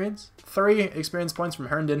experience. 3 experience points from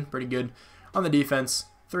Herndon. Pretty good. On the defense,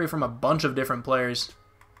 3 from a bunch of different players.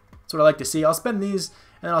 That's what I like to see. I'll spend these,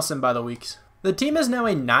 and then I'll send by the weeks. The team is now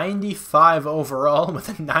a 95 overall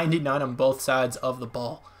with a 99 on both sides of the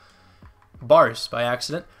ball. Bars by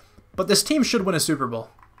accident. But this team should win a Super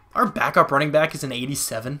Bowl. Our backup running back is an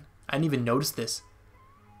 87. I didn't even notice this.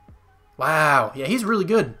 Wow. Yeah, he's really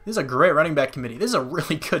good. This is a great running back committee. This is a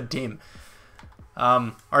really good team.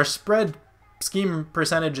 Our spread scheme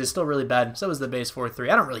percentage is still really bad. So is the base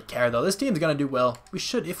 4-3. I don't really care, though. This team's going to do well. We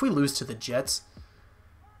should, if we lose to the Jets,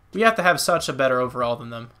 we have to have such a better overall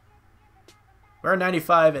than them. We're a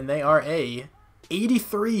 95, and they are a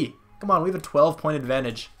 83. Come on, we have a 12-point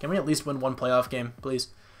advantage. Can we at least win one playoff game, please?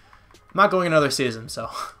 I'm not going another season, so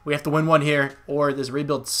we have to win one here, or this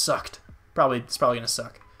rebuild sucked. It's probably going to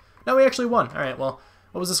suck. No, we actually won. All right, well,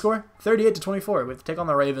 what was the score? 38-24. We have to take on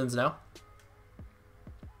the Ravens now.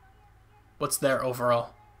 What's their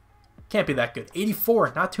overall? Can't be that good.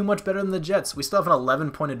 84, not too much better than the Jets. We still have an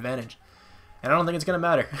 11-point advantage. And I don't think it's going to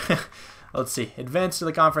matter. Let's see. Advance to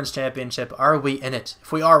the conference championship. Are we in it?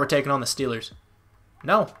 If we are, we're taking on the Steelers.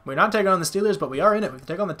 No, we're not taking on the Steelers, but we are in it. We can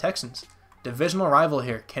take on the Texans. Divisional rival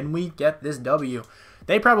here. Can we get this W?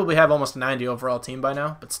 They probably have almost a 90 overall team by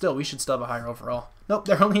now, but still, we should still have a higher overall. Nope,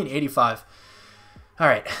 they're only an 85. All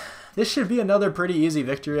right. This should be another pretty easy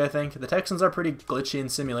victory, I think. The Texans are pretty glitchy in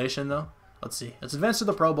simulation, though. Let's see. Let's advance to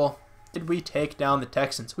the Pro Bowl. Did we take down the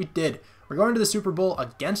Texans? We did. We're going to the Super Bowl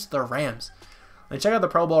against the Rams. Let me check out the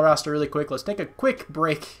Pro Bowl roster really quick. Let's take a quick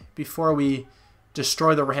break before we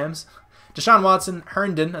destroy the Rams. Deshaun Watson,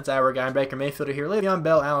 Herndon, that's our guy, Baker Mayfield are here. Le'Veon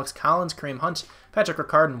Bell, Alex Collins, Kareem Hunt, Patrick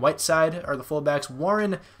Ricard, and Whiteside are the fullbacks.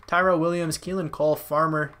 Warren, Tyrell Williams, Keelan Cole,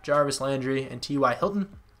 Farmer, Jarvis Landry, and T.Y. Hilton.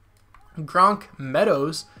 Gronk,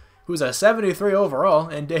 Meadows, who's a 73 overall,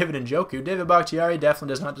 and David Njoku. David Bakhtiari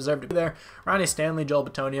definitely does not deserve to be there. Ronnie Stanley, Joel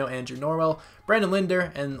Bitonio, Andrew Norwell, Brandon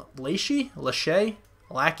Linder, and Lachey,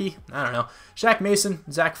 Lackey, I don't know. Shaq Mason,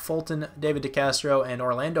 Zach Fulton, David DeCastro, and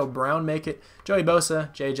Orlando Brown make it. Joey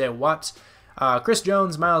Bosa, J.J. Watt, Chris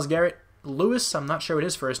Jones, Myles Garrett, Lewis, I'm not sure what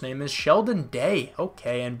his first name is, Sheldon Day,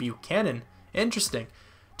 okay, and Buchanan, interesting.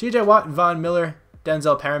 T.J. Watt, Von Miller,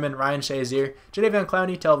 Denzel Perriman, Ryan Shazier, Jadeveon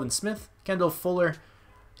Clowney, Telvin Smith, Kendall Fuller,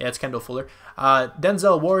 yeah, it's Kendall Fuller,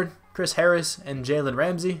 Denzel Ward, Chris Harris, and Jalen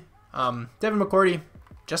Ramsey. Devin McCourty,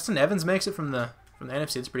 Justin Evans makes it from the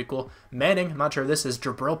NFC. It's pretty cool. Manning, I'm not sure if this is.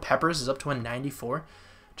 Jabril Peppers is up to a 94.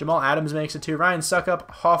 Jamal Adams makes it too. Ryan Suckup,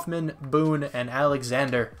 Hoffman, Boone, and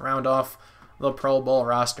Alexander round off the Pro Bowl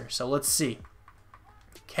roster. So let's see.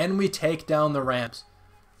 Can we take down the Rams?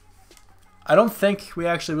 I don't think we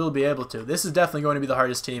actually will be able to. This is definitely going to be the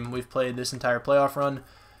hardest team we've played this entire playoff run.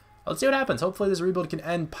 Let's see what happens. Hopefully this rebuild can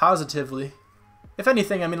end positively. If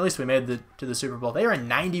anything, I mean, at least we made it to the Super Bowl. They are a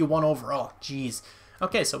 91 overall. Jeez.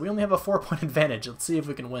 Okay, so we only have a 4-point advantage. Let's see if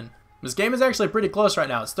we can win. This game is actually pretty close right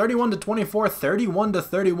now. It's 31-24,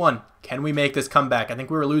 31-31. Can we make this comeback? I think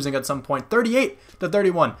we were losing at some point.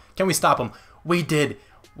 38-31. Can we stop them? We did.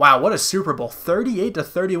 Wow, what a Super Bowl.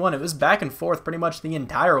 38-31. It was back and forth pretty much the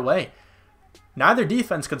entire way. Neither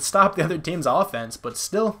defense could stop the other team's offense, but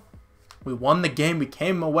still, we won the game. We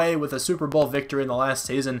came away with a Super Bowl victory in the last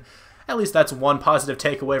season. At least that's one positive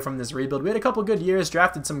takeaway from this rebuild. We had a couple good years,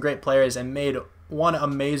 drafted some great players, and made one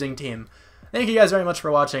amazing team. Thank you guys very much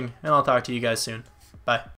for watching, and I'll talk to you guys soon. Bye.